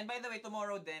it. And by the way,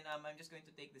 tomorrow then, I'm just going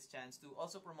to take this chance to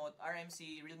also promote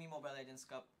RMC Realme Mobile Legends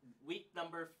Cup. Week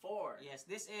number 4. Yes,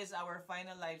 this is our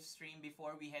final live stream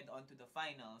before we head on to the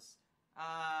finals.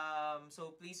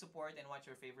 So please support and watch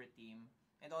your favorite team.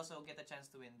 And also get a chance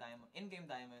to win in-game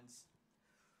diamonds.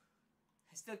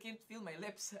 I still can't feel my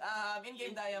lips.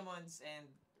 In-game diamonds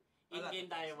and a lot In-game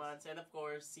of prizes. diamonds. And of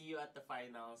course, see you at the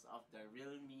finals of the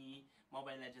realme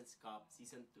Mobile Legends Cup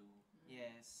Season 2.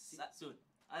 Yes. Soon.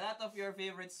 A lot of your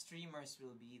favorite streamers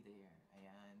will be there.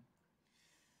 Ayan.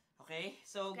 Okay,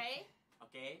 so Okay?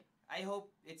 Okay? I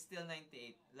hope it's still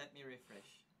 98. Let me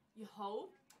refresh. You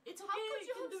hope? It's How okay. could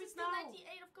you can hope do it's it still now.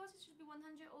 98? Of course, it should be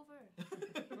 100 over.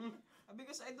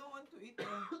 Because I don't want to eat.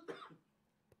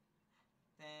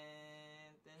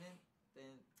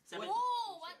 Seven-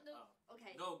 Oh, what the? Oh.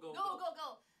 Okay. Go, go, Go, go. go, go.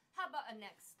 How about a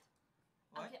next?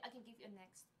 What? Okay, I can give you a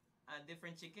next. A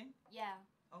different chicken? Yeah,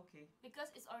 Okay.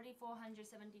 because it's already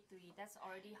 473. That's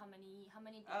already how many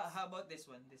days? How about this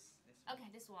one? This one. Okay,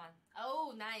 this one.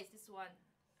 Oh, nice. This one.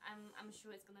 I'm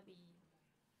sure it's gonna be.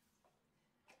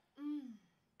 Mm.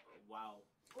 Wow.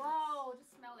 Wow,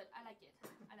 just smell it. I like it.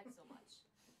 I like it so much.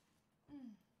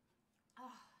 Mm.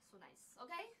 Ah, so nice.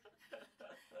 Okay.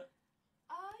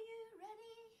 Are you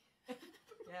ready?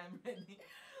 Yeah, I'm ready.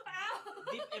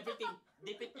 Dip everything.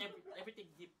 Dip it, everything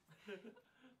dip.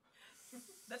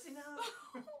 That's enough.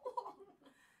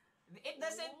 It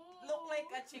doesn't look like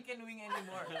a chicken wing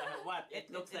anymore. What? It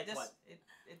looks like just, what?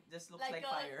 It just looks Like like,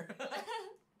 a- fire.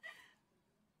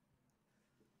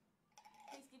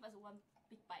 Please give us one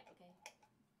big bite, okay?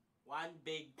 One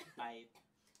big bite.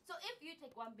 So if you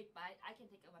take one big bite, I can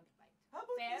take a one big bite. How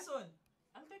about Fair? this one?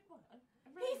 I'll take one.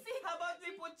 I'm ready. Easy. How about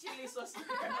we put chili sauce there?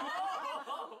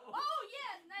 Oh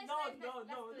yes, nice, No, nice, no, nice.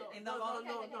 no, Let's do no. it. In the No, bowl?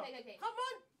 no, no. Okay. Come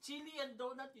on! Chili and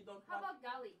donut, you don't How want. about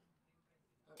garlic?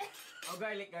 Oh,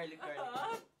 garlic. Garlic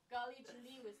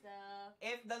chili with the.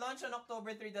 If the launch on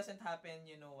October 3 doesn't happen,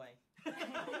 you know why.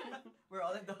 We're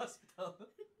all in the hospital.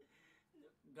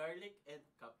 Garlic and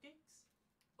cupcakes?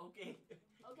 Okay.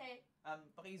 Okay.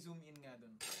 Paki-zoom in nga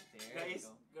dun. There Guys,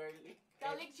 you go. garlic.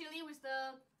 Garlic chili with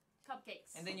the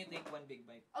cupcakes. And then you take one big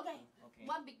bite. Okay. Okay.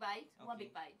 One big bite. One Okay.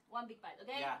 big bite. One big bite.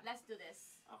 Okay. Yeah. Let's do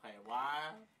this. Okay, 1,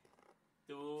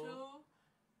 2,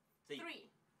 2, 3.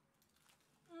 3.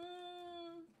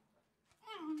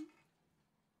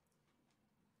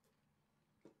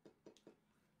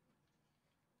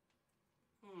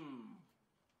 Mm.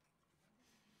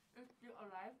 It's still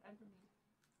alive, Anthony.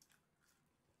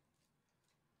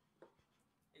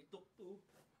 It took 2.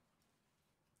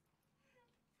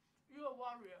 You're a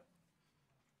warrior.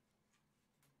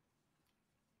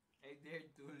 I dared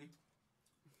to leave.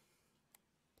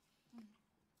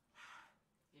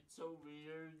 It's so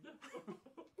weird.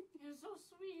 You're so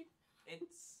sweet.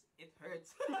 It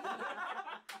hurts.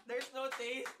 There's no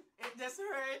taste. It just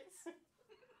hurts.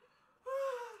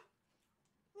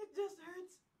 It just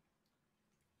hurts.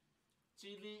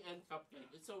 Chili and cupcake.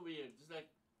 It's so weird. It's like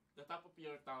the top of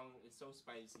your tongue is so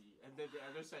spicy, and then the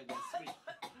other side is sweet.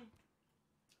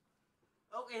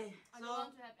 Okay, I so don't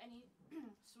want to have any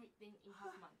sweet thing in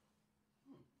half month.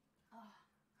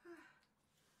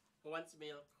 who wants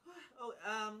milk? Oh,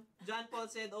 John Paul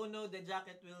said, "Oh no, the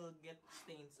jacket will get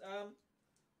stains."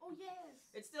 Oh yes.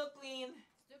 It's still clean.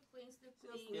 Still clean, still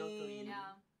Still clean. Still clean.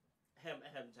 Yeah.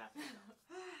 Ahem, Jack.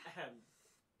 Ahem.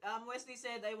 Wesley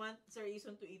said, "I want Sir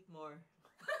Eason to eat more."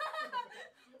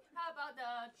 How about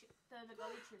the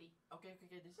garlic chili? Okay,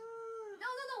 this. No,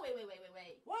 wait.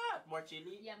 What? More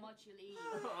chili? Yeah, more chili.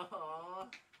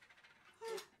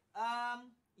 Aw.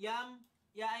 Yum.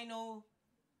 Yeah, I know.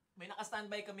 May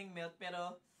naka-standby kaming milk,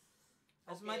 pero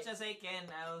as Okay. much as I can,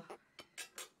 I'll...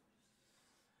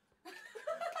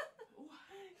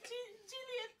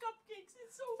 Chili and cupcakes.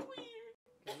 It's so weird.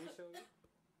 Can we show you?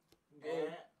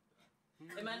 Eh,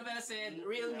 Emmanuel said,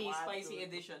 "Real me, I want spicy to.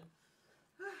 edition."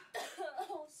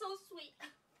 Oh, so sweet.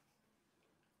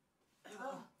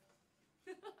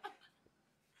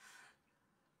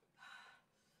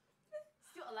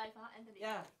 Still alive, huh, Anthony?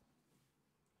 Yeah.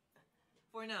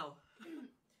 For now.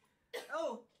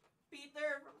 Oh,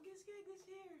 Peter from Kiss Gag is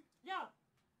here. Yeah,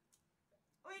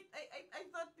 Wait, I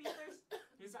thought Peter's...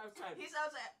 he's outside. He's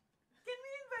outside. Can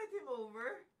we invite him over?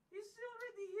 He's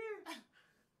already here.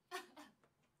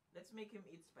 Let's make him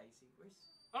eat spicy. Where's...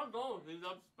 Oh no, he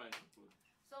loves spicy food.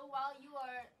 So while you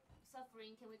are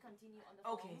suffering, can we continue on the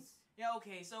Okay. phones? Yeah,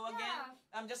 okay. So again,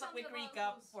 just a Tell me quick about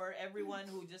recap those. for everyone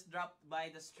who just dropped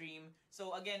by the stream.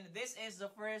 So again, this is the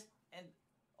first and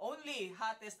only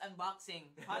hottest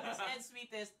unboxing, hottest and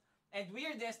sweetest and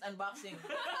weirdest unboxing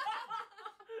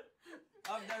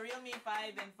of the Realme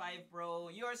 5 and 5 Pro.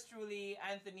 Yours truly,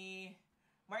 Anthony,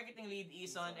 marketing lead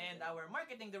Eason, and our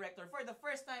marketing director for the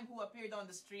first time who appeared on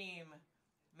the stream,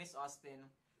 Miss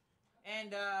Austine.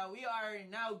 And we are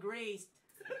now graced.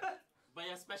 By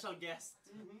a special guest.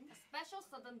 A special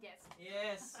sudden guest.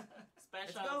 Yes.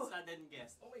 Special go. sudden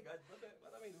guest. Oh my god, what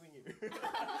am I doing here?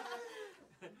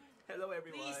 Hello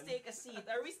everyone. Please take a seat.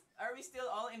 Are we still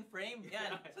all in frame?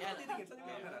 Yan. Yan.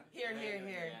 Here.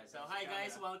 Yeah. So hi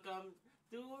guys, welcome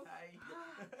to Hi.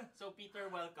 So Peter,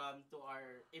 welcome to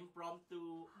our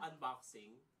impromptu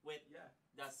unboxing with Yeah.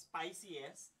 the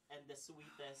spiciest and the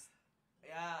sweetest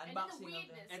Yeah, And unboxing the of the...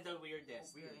 weirdness. and the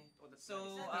weirdest. Weird. Oh, that's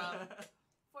So, nice.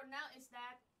 For now, is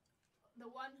that the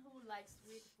one who likes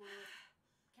sweet food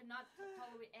cannot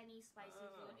tolerate any spicy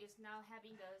food is now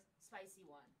having the spicy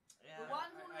one. Yeah. The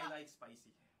one who I like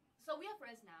spicy. So we are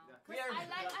friends now. Yeah. 'Cause We are- I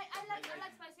like I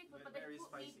like spicy food, but very they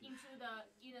put spicy. it into the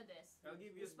this. I'll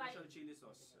give you a special chili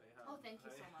sauce. I have. Oh, thank you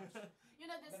so much. You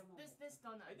know this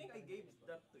donut. I think I gave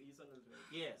that to Eason already.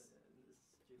 Yes.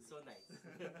 Chili So nice.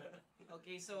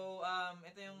 Okay, so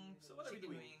ito yung So what are we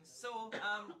chicken doing? wings. So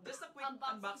just a quick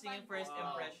Unboxing unboxing and first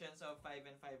Wow. impressions of 5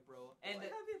 and 5 Pro. And And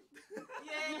I have it.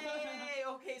 yay!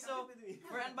 Okay, so Have it with me.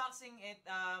 we're unboxing it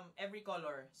every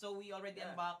color. So we already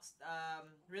Yeah. unboxed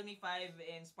Realme 5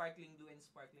 in sparkling blue and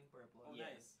sparkling purple. Oh,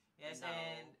 Yes. Yes, And now-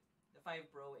 and the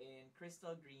 5 Pro in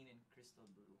crystal green and crystal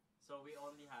blue. So we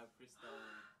only have crystal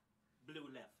blue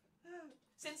left.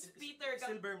 Since Peter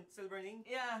Silverning.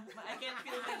 yeah, I can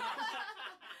feel it.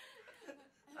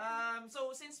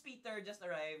 So since Peter just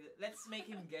arrived, let's make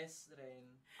him guess rin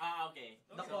Okay.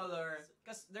 the Okay. color.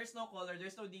 Because there's no color,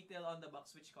 there's no detail on the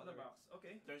box which On color. the box.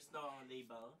 Okay. There's no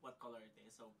label what color it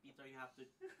is. So Peter, you have to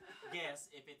guess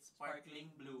if it's sparkling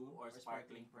blue or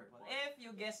sparkling purple. If you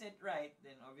guess it right,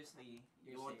 then obviously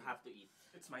You you're won't safe. have to eat.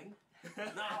 It's mine. No.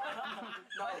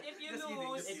 But if you Just kidding,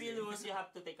 lose, just If you lose, you have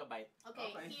to take a bite. Okay,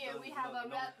 Okay. here we No, have a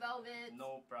no, red velvet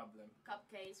No problem.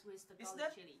 cupcakes with the is garlic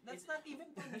that chili. that's not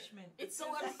even punishment. It's so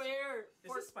unfair. Is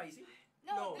it spicy?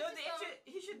 No, No, this is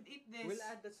he should eat this. We'll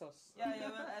add the sauce. Yeah,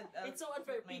 we'll add. It's so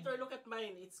unfair. mine. Peter, look at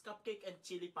mine. It's cupcake and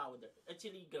chili powder.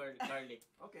 Chili garlic.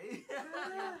 Okay.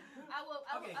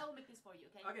 Okay. I will make this for you.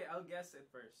 Okay. Okay, I'll guess it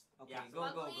first. Okay, Yeah. go.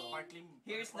 Sparkling.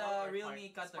 Here's purple the or Realme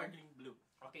cutter. Sparkling blue.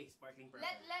 Okay, sparkling purple.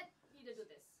 Let Peter do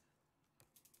this.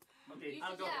 Okay, You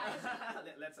I'll should- go.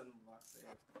 yeah. Let's unbox it.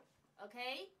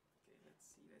 Okay. Okay, let's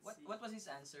see. What was his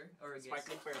answer or guess?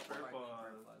 Sparkling purple. Purple.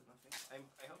 Purple. Okay.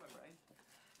 I hope I'm right.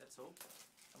 Let's hope.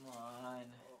 Come on.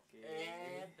 Okay.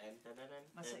 And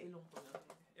Masa ilong ko lang.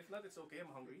 If not, it's okay. I'm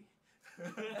hungry.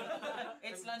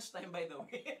 It's lunchtime, by the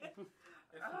way.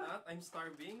 If not, I'm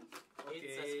starving. Okay.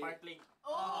 It's a sparkling.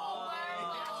 Oh, Oh.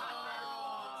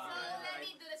 So let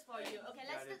me do this for you. Okay,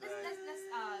 let's Got it keep the because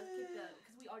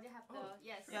we already have the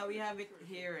yes. Yeah, we have it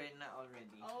here and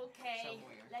already. Okay,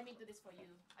 Somewhere. let me do this for you.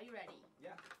 Are you ready?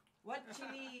 What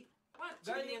chili? What?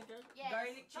 Garlic. Yes.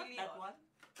 Garlic Not chili. that one.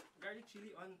 Garlic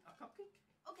chili on a cupcake?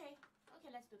 Okay. Okay,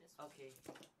 let's do this. Okay.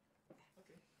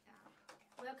 Okay. Yeah.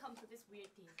 Welcome to this weird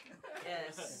thing.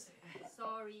 Yes.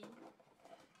 Sorry.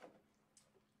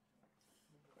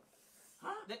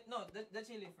 The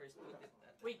chili first. Put it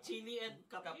at Wait, chili and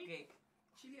cupcake? cupcake.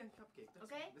 Chili and cupcake. That's,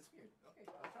 Okay. That's weird. Okay,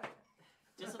 I'll try it.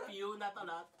 Just a few, not a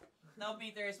lot. Now,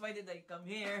 Peters, why did I come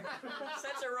here?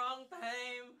 Such a wrong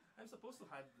time. I'm supposed to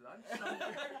have lunch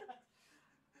somewhere.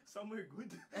 Somewhere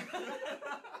good.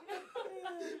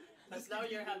 Because now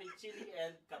you're having chili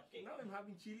and cupcake. Now I'm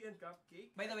having chili and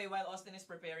cupcake. By the way, while Austin is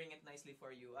preparing it nicely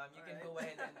for you, you can go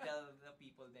Alright. ahead and tell the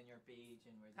people then your page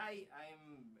and where. Hi,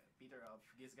 I'm Peter of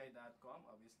GizGuy.com.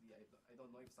 Obviously, I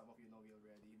don't know if some of you know me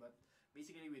already, but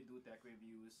basically we do tech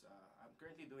reviews. I'm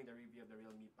currently doing the review of the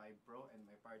Realme 5 Pro, and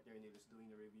my partner Neil is doing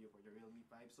the review for the Realme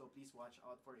 5, so please watch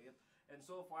out for it. And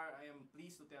so far, I am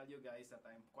pleased to tell you guys that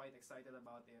I'm quite excited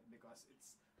about it because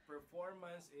its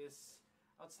performance is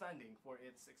outstanding for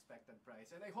its expected price.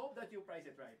 And I hope that you price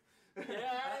it right.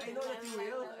 Yeah, I know that you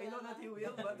will. I know that you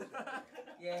will, but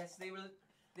Yes, they will.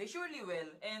 They surely will.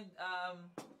 And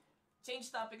change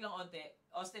topic lang onte.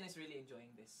 Austin is really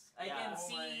enjoying this. I Yeah. can Oh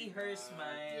see my her God.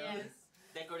 smile. Yes.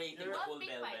 Decorating the One full big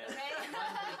bell bite, bell. okay?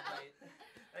 One big bite.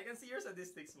 I can see your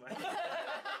sadistic smile.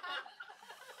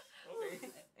 Okay.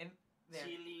 And there.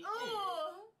 Chili.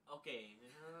 Oh, Okay.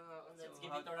 Let's So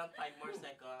give it around 5 more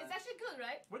seconds. it's actually good,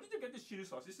 right? Where did you get this chili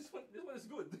sauce? This one is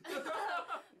good.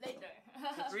 Later.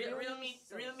 Realme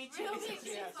chili Realme sauce.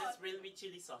 chili Yeah, sauce. just realme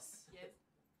chili sauce. Yes.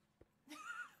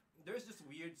 There's this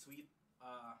weird sweet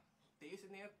taste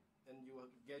in it, and you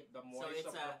will get the So moist it's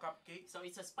of the cupcake. So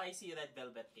it's a spicy red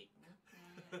velvet cake.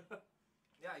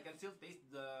 Yeah, I can still taste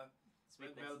the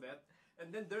red Sweetness. velvet. And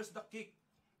then there's the cake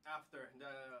after.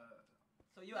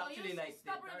 So you actually liked it.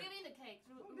 Stop reviewing the cake.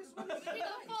 This one Review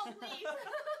is the phone, please.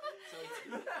 So it's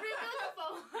Review the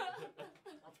phone.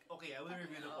 Okay, I will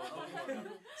review the Oh, photo. okay.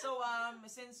 So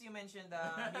since you mentioned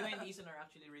you and Eason are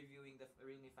actually reviewing the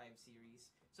Realme 5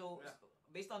 series. So Yeah.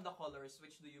 based on the colors,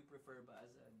 which do you prefer ba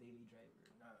as a daily driver?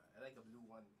 I like the blue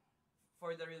one.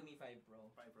 For the Realme 5 Pro.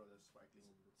 5 Pro, the sparkling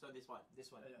blue. so this one. This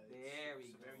one. Yeah, There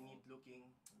we it's go. very neat looking.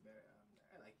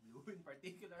 I like blue in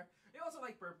particular. I also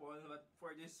like purple, but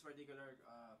for this particular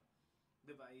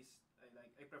device,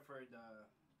 I prefer the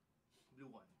blue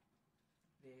one.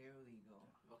 There we go.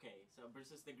 Okay, so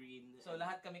versus the green. So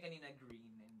lahat kami kanina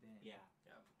green and then Yeah.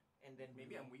 and then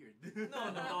Maybe blue. I'm weird.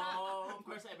 No, no. No, of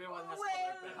course everyone has color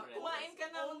Well, preference. kumain ka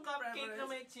ng Own cupcake na preference.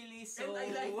 may chili, so... And I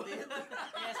liked it.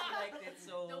 Yes, you liked it,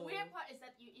 so... The weird part is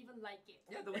that you even like it.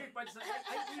 Yeah, the weird part is that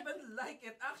I even like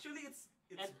it. Actually, it's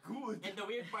And- good. And the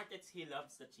weird part is he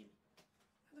loves the chili.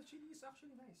 The chili is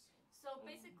actually nice. So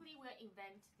basically, we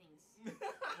invent things.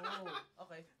 Oh,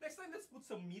 okay. Next time, let's put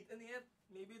some meat in it.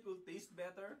 Maybe it will taste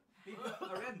better. Maybe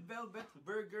a red velvet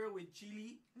burger with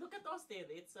chili. Look at Austine.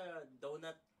 It's a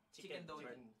donut Chicken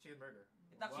donut. Chicken burger.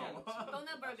 It actually looks good.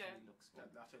 Donut burger. Actually looks good.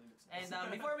 That actually looks nice.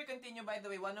 And before we continue, by the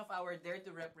way, one of our Dare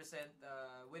to Represent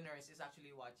winners is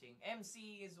actually watching.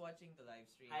 MC is watching the live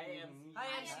stream. Hi, MC. Hi,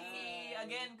 Hi, MC! MC.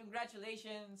 Again,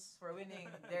 congratulations for winning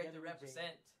Dare to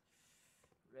Represent.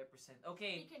 Represent. He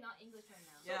Okay. cannot English right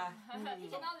now. Yeah.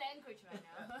 He cannot language right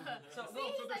now. So, See, go.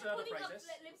 he's So like there's a lot of putting up prizes?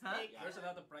 lipstick. Huh? There's a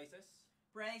lot of prizes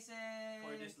Prices.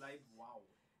 for this live. Wow.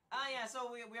 Yeah,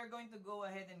 so we are going to go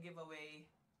ahead and give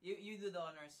away. You do the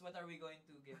honors. What are we going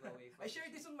to give away? I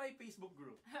shared this on my Facebook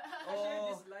group. I Oh. shared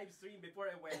this live stream before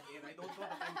I went in. I don't know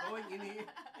that I'm going in here.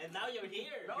 And now you're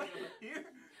here. Now I'm here.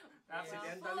 Full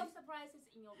Accidentally. of surprises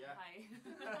in your Yeah. pie.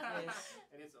 Yes.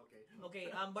 And it's okay. Okay,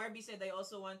 Barbie said I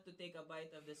also want to take a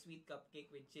bite of the sweet cupcake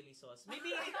with chili sauce.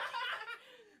 Maybe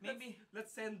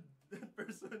Let's send that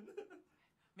person.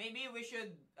 maybe we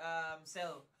should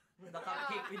sell the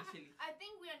cupcake with chili. I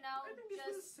think we are now I think this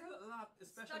will just sell a lot,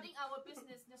 especially. starting our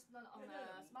business just not on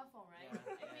a smartphone, right?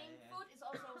 Yeah, I think yeah. food is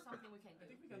also something we can I do.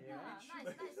 think we can Yeah, manage nice,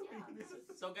 by nice, doing yeah.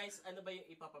 this. So guys, ano ba yung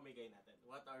ipapamigay natin?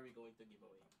 What are we going to give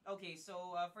away? Okay,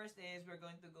 so first is we're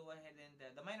going to go ahead and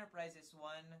the minor prize is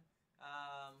one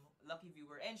lucky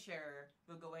viewer and sharer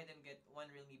will go ahead and get one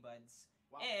Realme Buds.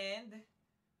 Wow. And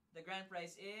the grand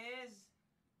prize is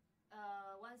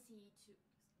 1C2.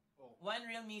 Oh. one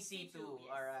Realme C2. C2, yes.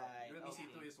 Alright. Realme okay.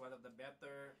 C2 is one of the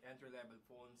better entry-level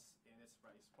phones in its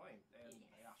price point, and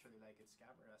Yes. I actually like its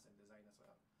cameras and design as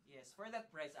well. Yes, for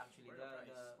that price actually.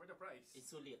 For the price,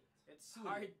 It's sulit. it's Sulit.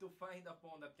 hard to find a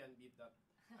phone that can beat that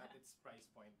at its price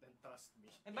point. And trust me.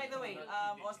 And by the way,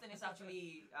 I'm not kidding. Austine is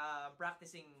actually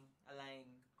practicing a line.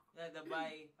 The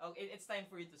buy. Oh, it's time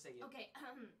for you to say it. Okay.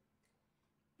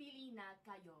 Pili na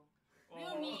kayo. Oh.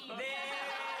 Realme. There!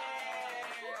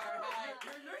 Alright.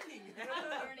 You're learning. I'm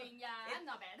learning, yeah. I'm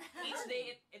not bad. Each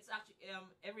day, it's actually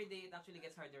every day it actually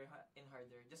gets harder and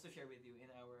harder. Just to share with you in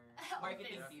our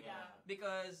marketing Office, team, yeah.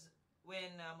 because when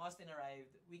Austine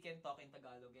arrived, we can talk in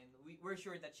Tagalog, and we're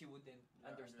sure that she wouldn't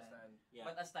Yeah, understand. Yeah.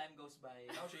 But as time goes by,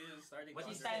 Now she is starting. but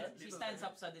to she understand stands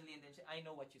little up suddenly, and then I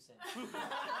know what you said. bit.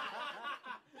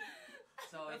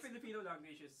 So The it's Filipino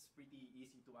language is pretty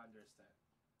easy to understand.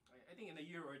 I think in a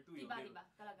year or two, you'll Diba, be, diba?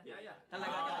 Talaga. yeah.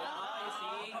 talaga. Oh. Oh, you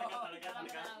see?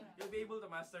 Talaga. You'll be able to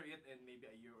master it in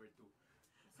maybe a year or two.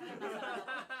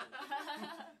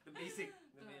 The basic.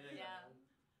 Yeah.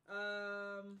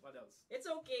 What else? It's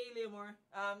okay, Leomor.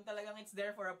 Talagang it's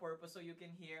there for a purpose, so you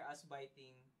can hear us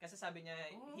biting. Kasi sabi niya,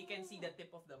 he can see the tip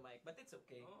of the mic, but it's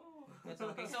okay. Oh. It's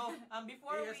okay. So,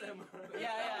 before ASMR. we...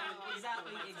 Yeah,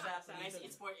 exactly. Guys,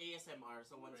 it's for ASMR,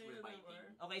 so once we're biting.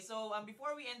 Okay, so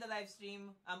before we end the live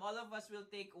stream, all of us will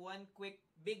take one quick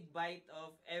big bite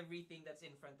of everything that's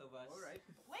in front of us. Alright.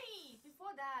 Wait,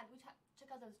 before that, we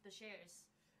check out the shares.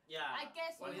 Yeah. I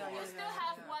guess Well, we yeah, will yeah, still yeah,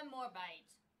 have yeah. one more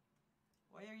bite.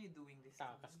 Why are you doing this?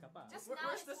 Takas ka pa. Just Where-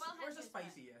 now, where's it's the well where's the handled,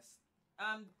 right? spiciest?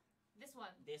 This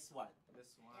one. This one.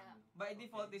 This one. Yeah. By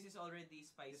default, this is already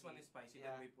spicy. This one is spicy.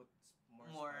 Yeah. Then we put more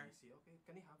More. spicy. Okay,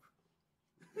 can you have?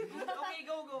 Okay,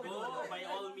 go. Go, by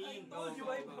all means. I told you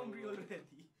Go, I'm go, hungry go.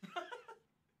 already.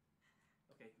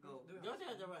 Okay, Go. do it. Go to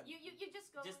the other one. You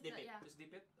just go. Just with dip the- it. Yeah. Just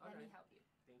dip it. Let me Alright. help you.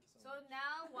 Thank you so So much.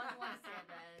 now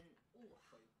 117. Ooh.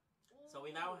 So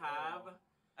we now have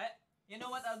You know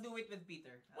what? I'll do it with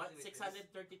Peter. I'll What, do it with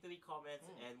 633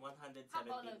 comments and How 117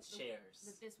 about shares.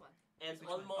 this one? And Which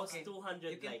one? almost Okay.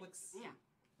 200 You can likes. put- Yeah.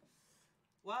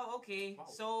 Wow, okay. Wow.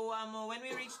 So when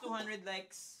we reach 200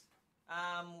 likes,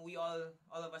 we all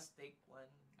of us take one.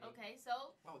 big- Okay,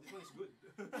 so Wow, this one is good.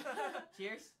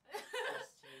 Cheers.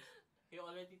 Yes, cheers. He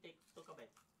already took a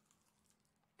bite.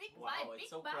 big Wow, bite, it's big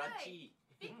so bite, crunchy.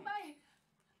 big bite.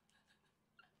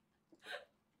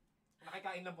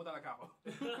 Nakikain lang po talaga ako.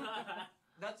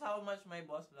 That's how much my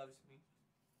boss loves me.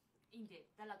 Hindi,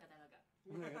 talaga. Talaga.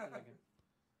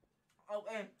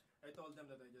 Okay. I told them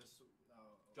that I just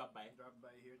Drop by.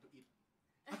 here to eat.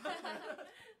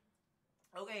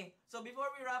 Okay, so before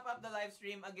we wrap up the live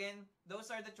stream, again, those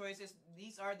are the choices.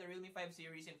 These are the Realme 5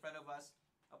 series in front of us.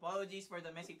 Apologies for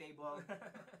the messy table.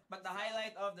 But the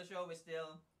highlight of the show is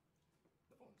still...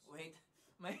 The phones. Wait.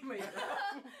 My...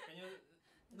 Can you...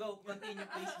 Go, continue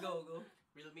please. Go.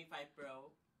 Realme 5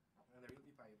 Pro. And the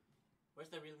Realme 5.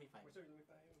 Where's the Realme 5? Where's the Realme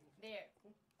 5? There,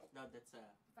 No, that's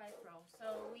 5 Pro.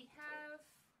 So we have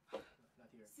Not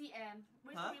here. CM.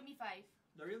 Where's Huh? the Realme 5?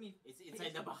 The Realme... it's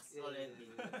inside the box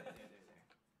already.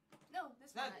 No,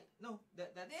 this That, one. no,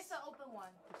 that's... This is an open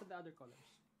one. What's the other colors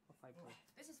of 5 Pro?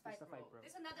 This is This 5 is the Pro. 5 Pro.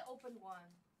 This is another open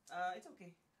one. It's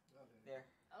okay. Okay. There.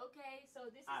 Okay, so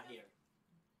this is the... Here.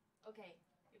 Okay,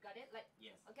 you got it? Like,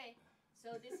 Yes. okay.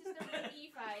 So this is the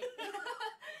Realme 5.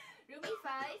 Realme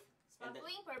 5,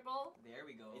 sparkling purple. There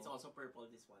we go. It's also purple,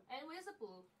 this one. And where's the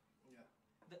blue? Yeah.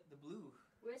 The blue.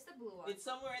 Where's the blue one? It's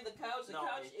somewhere in the couch. The No,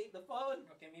 couch ate the phone.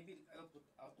 Okay, maybe I'll put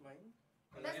out mine.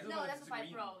 That's, I don't no, know, that's it's a 5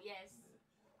 green. Pro, yes.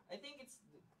 I think it's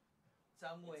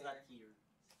somewhere. It's not here.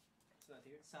 It's not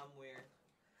here. Somewhere.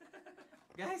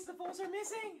 Guys, the phones are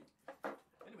missing.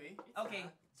 Anyway. It's Okay,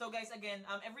 not. so guys, again,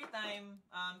 every time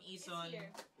It's Eason...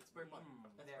 here. It's purple.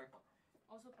 That's There. purple.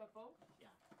 Also purple? Yeah.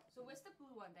 So where's the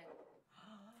blue one then?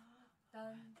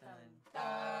 Dun, dun,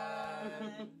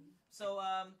 Dun. So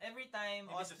every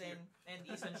time Maybe it's just Austine and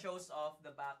Eason shows off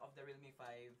the back of the Realme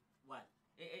 5, What?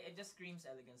 it just screams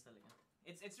elegance talaga.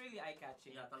 It's really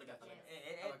eye-catching. Yeah, talaga.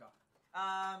 Yes. Talaga.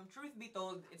 Truth be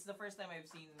told, it's the first time I've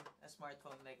seen a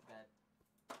smartphone like that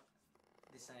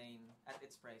design at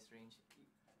its price range.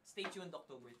 Stay tuned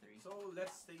October 3. So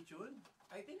let's stay tuned.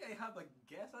 I think I have a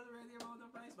guess already about the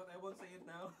price, but I won't say it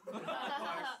now.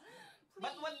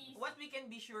 But Please. what we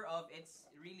can be sure of, it's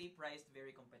really priced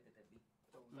very competitively.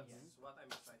 So that's what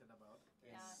I'm excited about.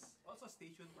 And Yes. also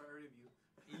stay tuned for our review.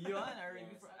 Yun, our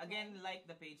review. Yes. Again, like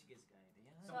the page guys guide.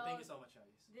 Ayan. So, So- thank you so much,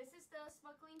 guys. This is the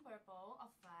sparkling purple of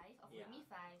 5, of Yeah. Realme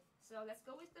 5. So let's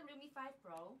go with the Realme 5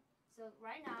 Pro. So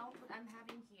right now, what I'm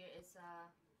having here is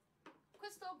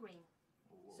crystal green.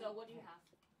 So what do you have?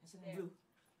 It's in There. blue.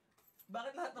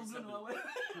 Bakit lahat ng blue Crystal blue.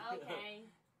 nawawala? Okay.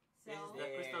 So, This is the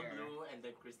crystal There. blue and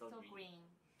the crystal so green. green.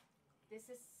 This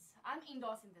is, I'm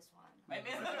endorsing this one. I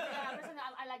mean, Yeah, personally,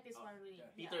 I like this Oh, one really.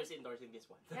 yeah. Peter is endorsing this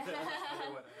one.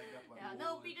 Another one, I like that one. Yeah,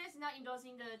 no, Peter is not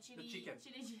endorsing the chili. The chicken.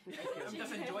 Chili. I'm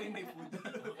just enjoying my food.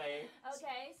 Okay.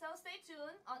 Okay, so stay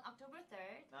tuned on October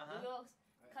 3rd. We Uh-huh. will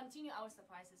continue our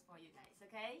surprises for you guys,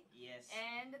 okay? yes.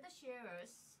 And the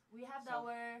sharers, we have So,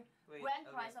 our Wait, grand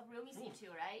okay. prize of Realme C2,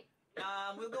 right?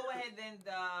 We'll go ahead and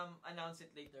announce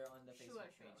it later on the Sure,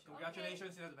 Facebook sure. page.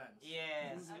 Congratulations in advance.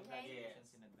 Yes, Okay.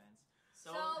 congratulations in advance.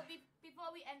 So,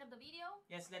 before we end up the video,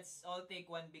 Yes, let's all take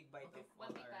one big bite Okay. of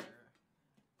One big our... bite.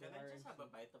 Can I just have a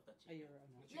bite of the Ay, chicken? your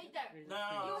ano. later.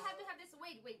 No. You have to have this.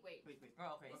 Wait. Wait.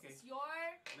 Oh, okay. Okay. This is your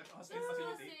Let Austin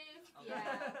facilitate. exclusive. Okay.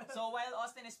 Yeah. So while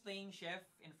Austine is playing chef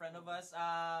in front of us,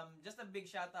 just a big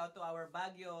shout out to our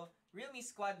Baguio Realme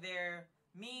squad there.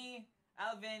 Me,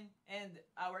 Alvin, and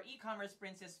our e-commerce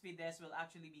princess Fides will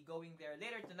actually be going there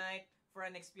later tonight for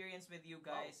an experience with you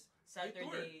guys.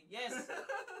 Saturday. Yes.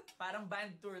 Parang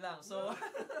band tour lang. So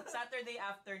Saturday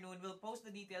afternoon, we'll post the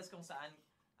details kung saan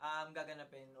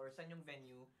gaganapin or saan yung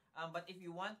venue. But if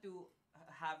you want to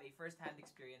have a first-hand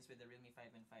experience with the Realme 5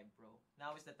 and 5 Pro,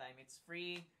 now is the time. It's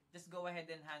free. Just go ahead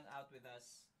and hang out with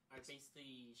us. Our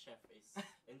pastry chef is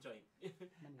enjoying.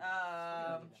 Chili.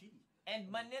 And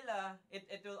Manila, it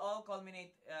will all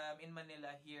culminate in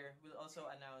Manila here. We'll also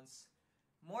announce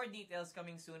more details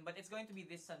coming soon, but it's going to be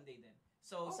this Sunday then.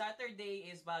 So Saturday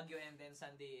is Baguio and then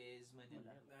Sunday is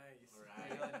Manila. Nice.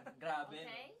 Alright. Ayun, grabe.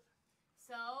 Okay.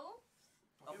 So,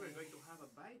 Okay, we're going to have a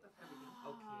bite of everything.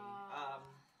 Okay.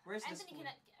 Where's the Anthony,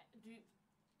 spoon?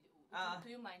 do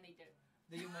you mind later?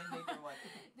 Do you mind later what?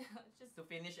 Just To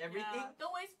finish everything? Yeah,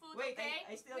 don't waste food, Wait, okay?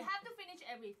 I still... We have to finish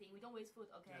everything. We don't waste food,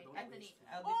 okay? Yeah, don't Anthony. waste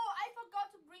food. I'll be- Oh, I forgot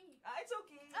to bring. It's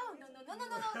okay. Oh no.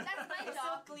 That's my It's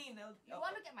so job. clean. You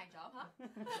want to get my job, huh?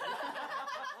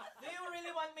 Do you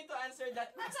really want me to answer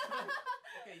that question?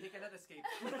 Okay, he cannot escape.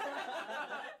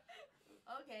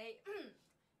 Okay.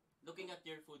 Looking at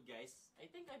your food, guys, I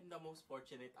think I'm the most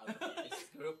fortunate out of this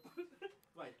group.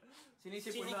 Why?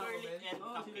 Sinisipon Chili na ako, garlic Ben. and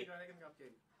Oh, chili cupcake. garlic and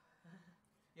cupcake.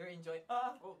 You're enjoying.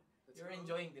 Oh, let's You're go.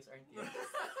 enjoying this, aren't you?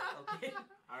 Okay.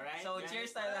 Alright. So guys.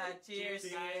 cheers tayo lahat. Cheers,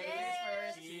 Cheers, guys. guys. Ladies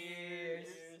first. Cheers.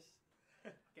 Cheers.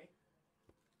 Okay.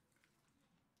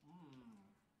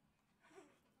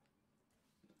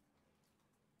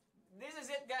 This is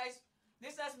it, guys.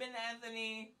 This has been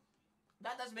Anthony.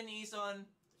 That has been Eason.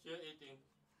 Sure eating.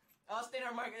 Austin,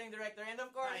 our marketing director. And of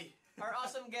course, Hi. our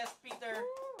awesome guest, Peter.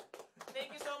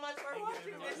 Thank you so much for Thank you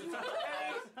watching very this much.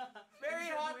 very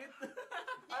hot Thank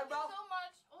you so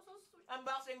much. Also sweet.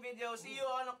 unboxing video. See you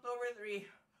on October 3.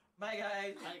 Bye,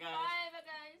 guys. Hi guys. Bye, bye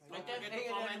guys. Don't forget to Thank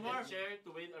you, comment more. and share to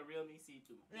win a Realme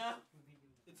C2. Yeah.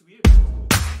 It's weird.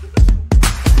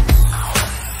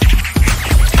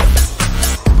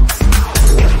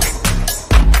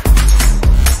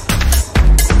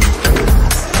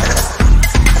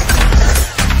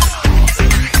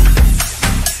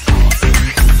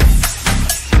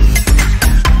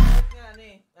 Yan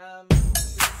eh.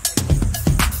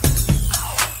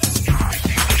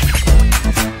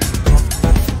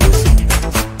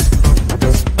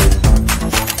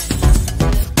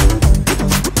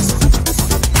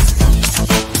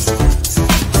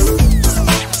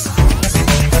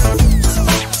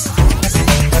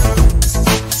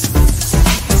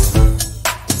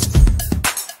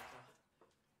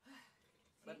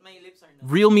 But my lips are not.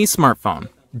 Realme smartphone.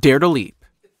 Dare to leap.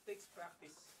 It takes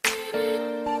practice.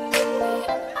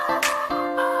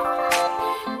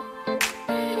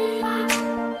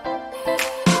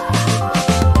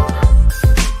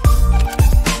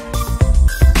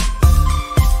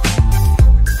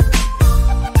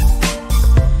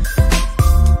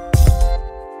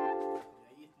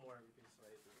 I eat more because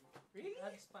I Really?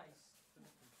 Add spice.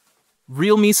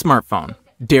 Realme smartphone.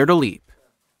 Dare to leap.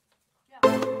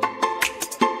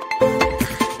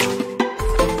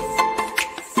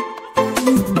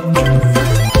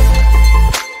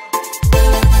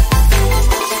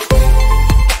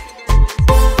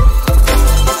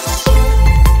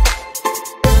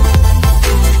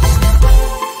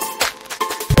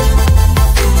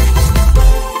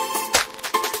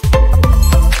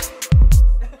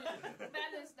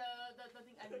 That is the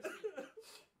thing I received.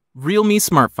 Realme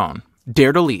smartphone.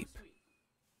 Dare to leap.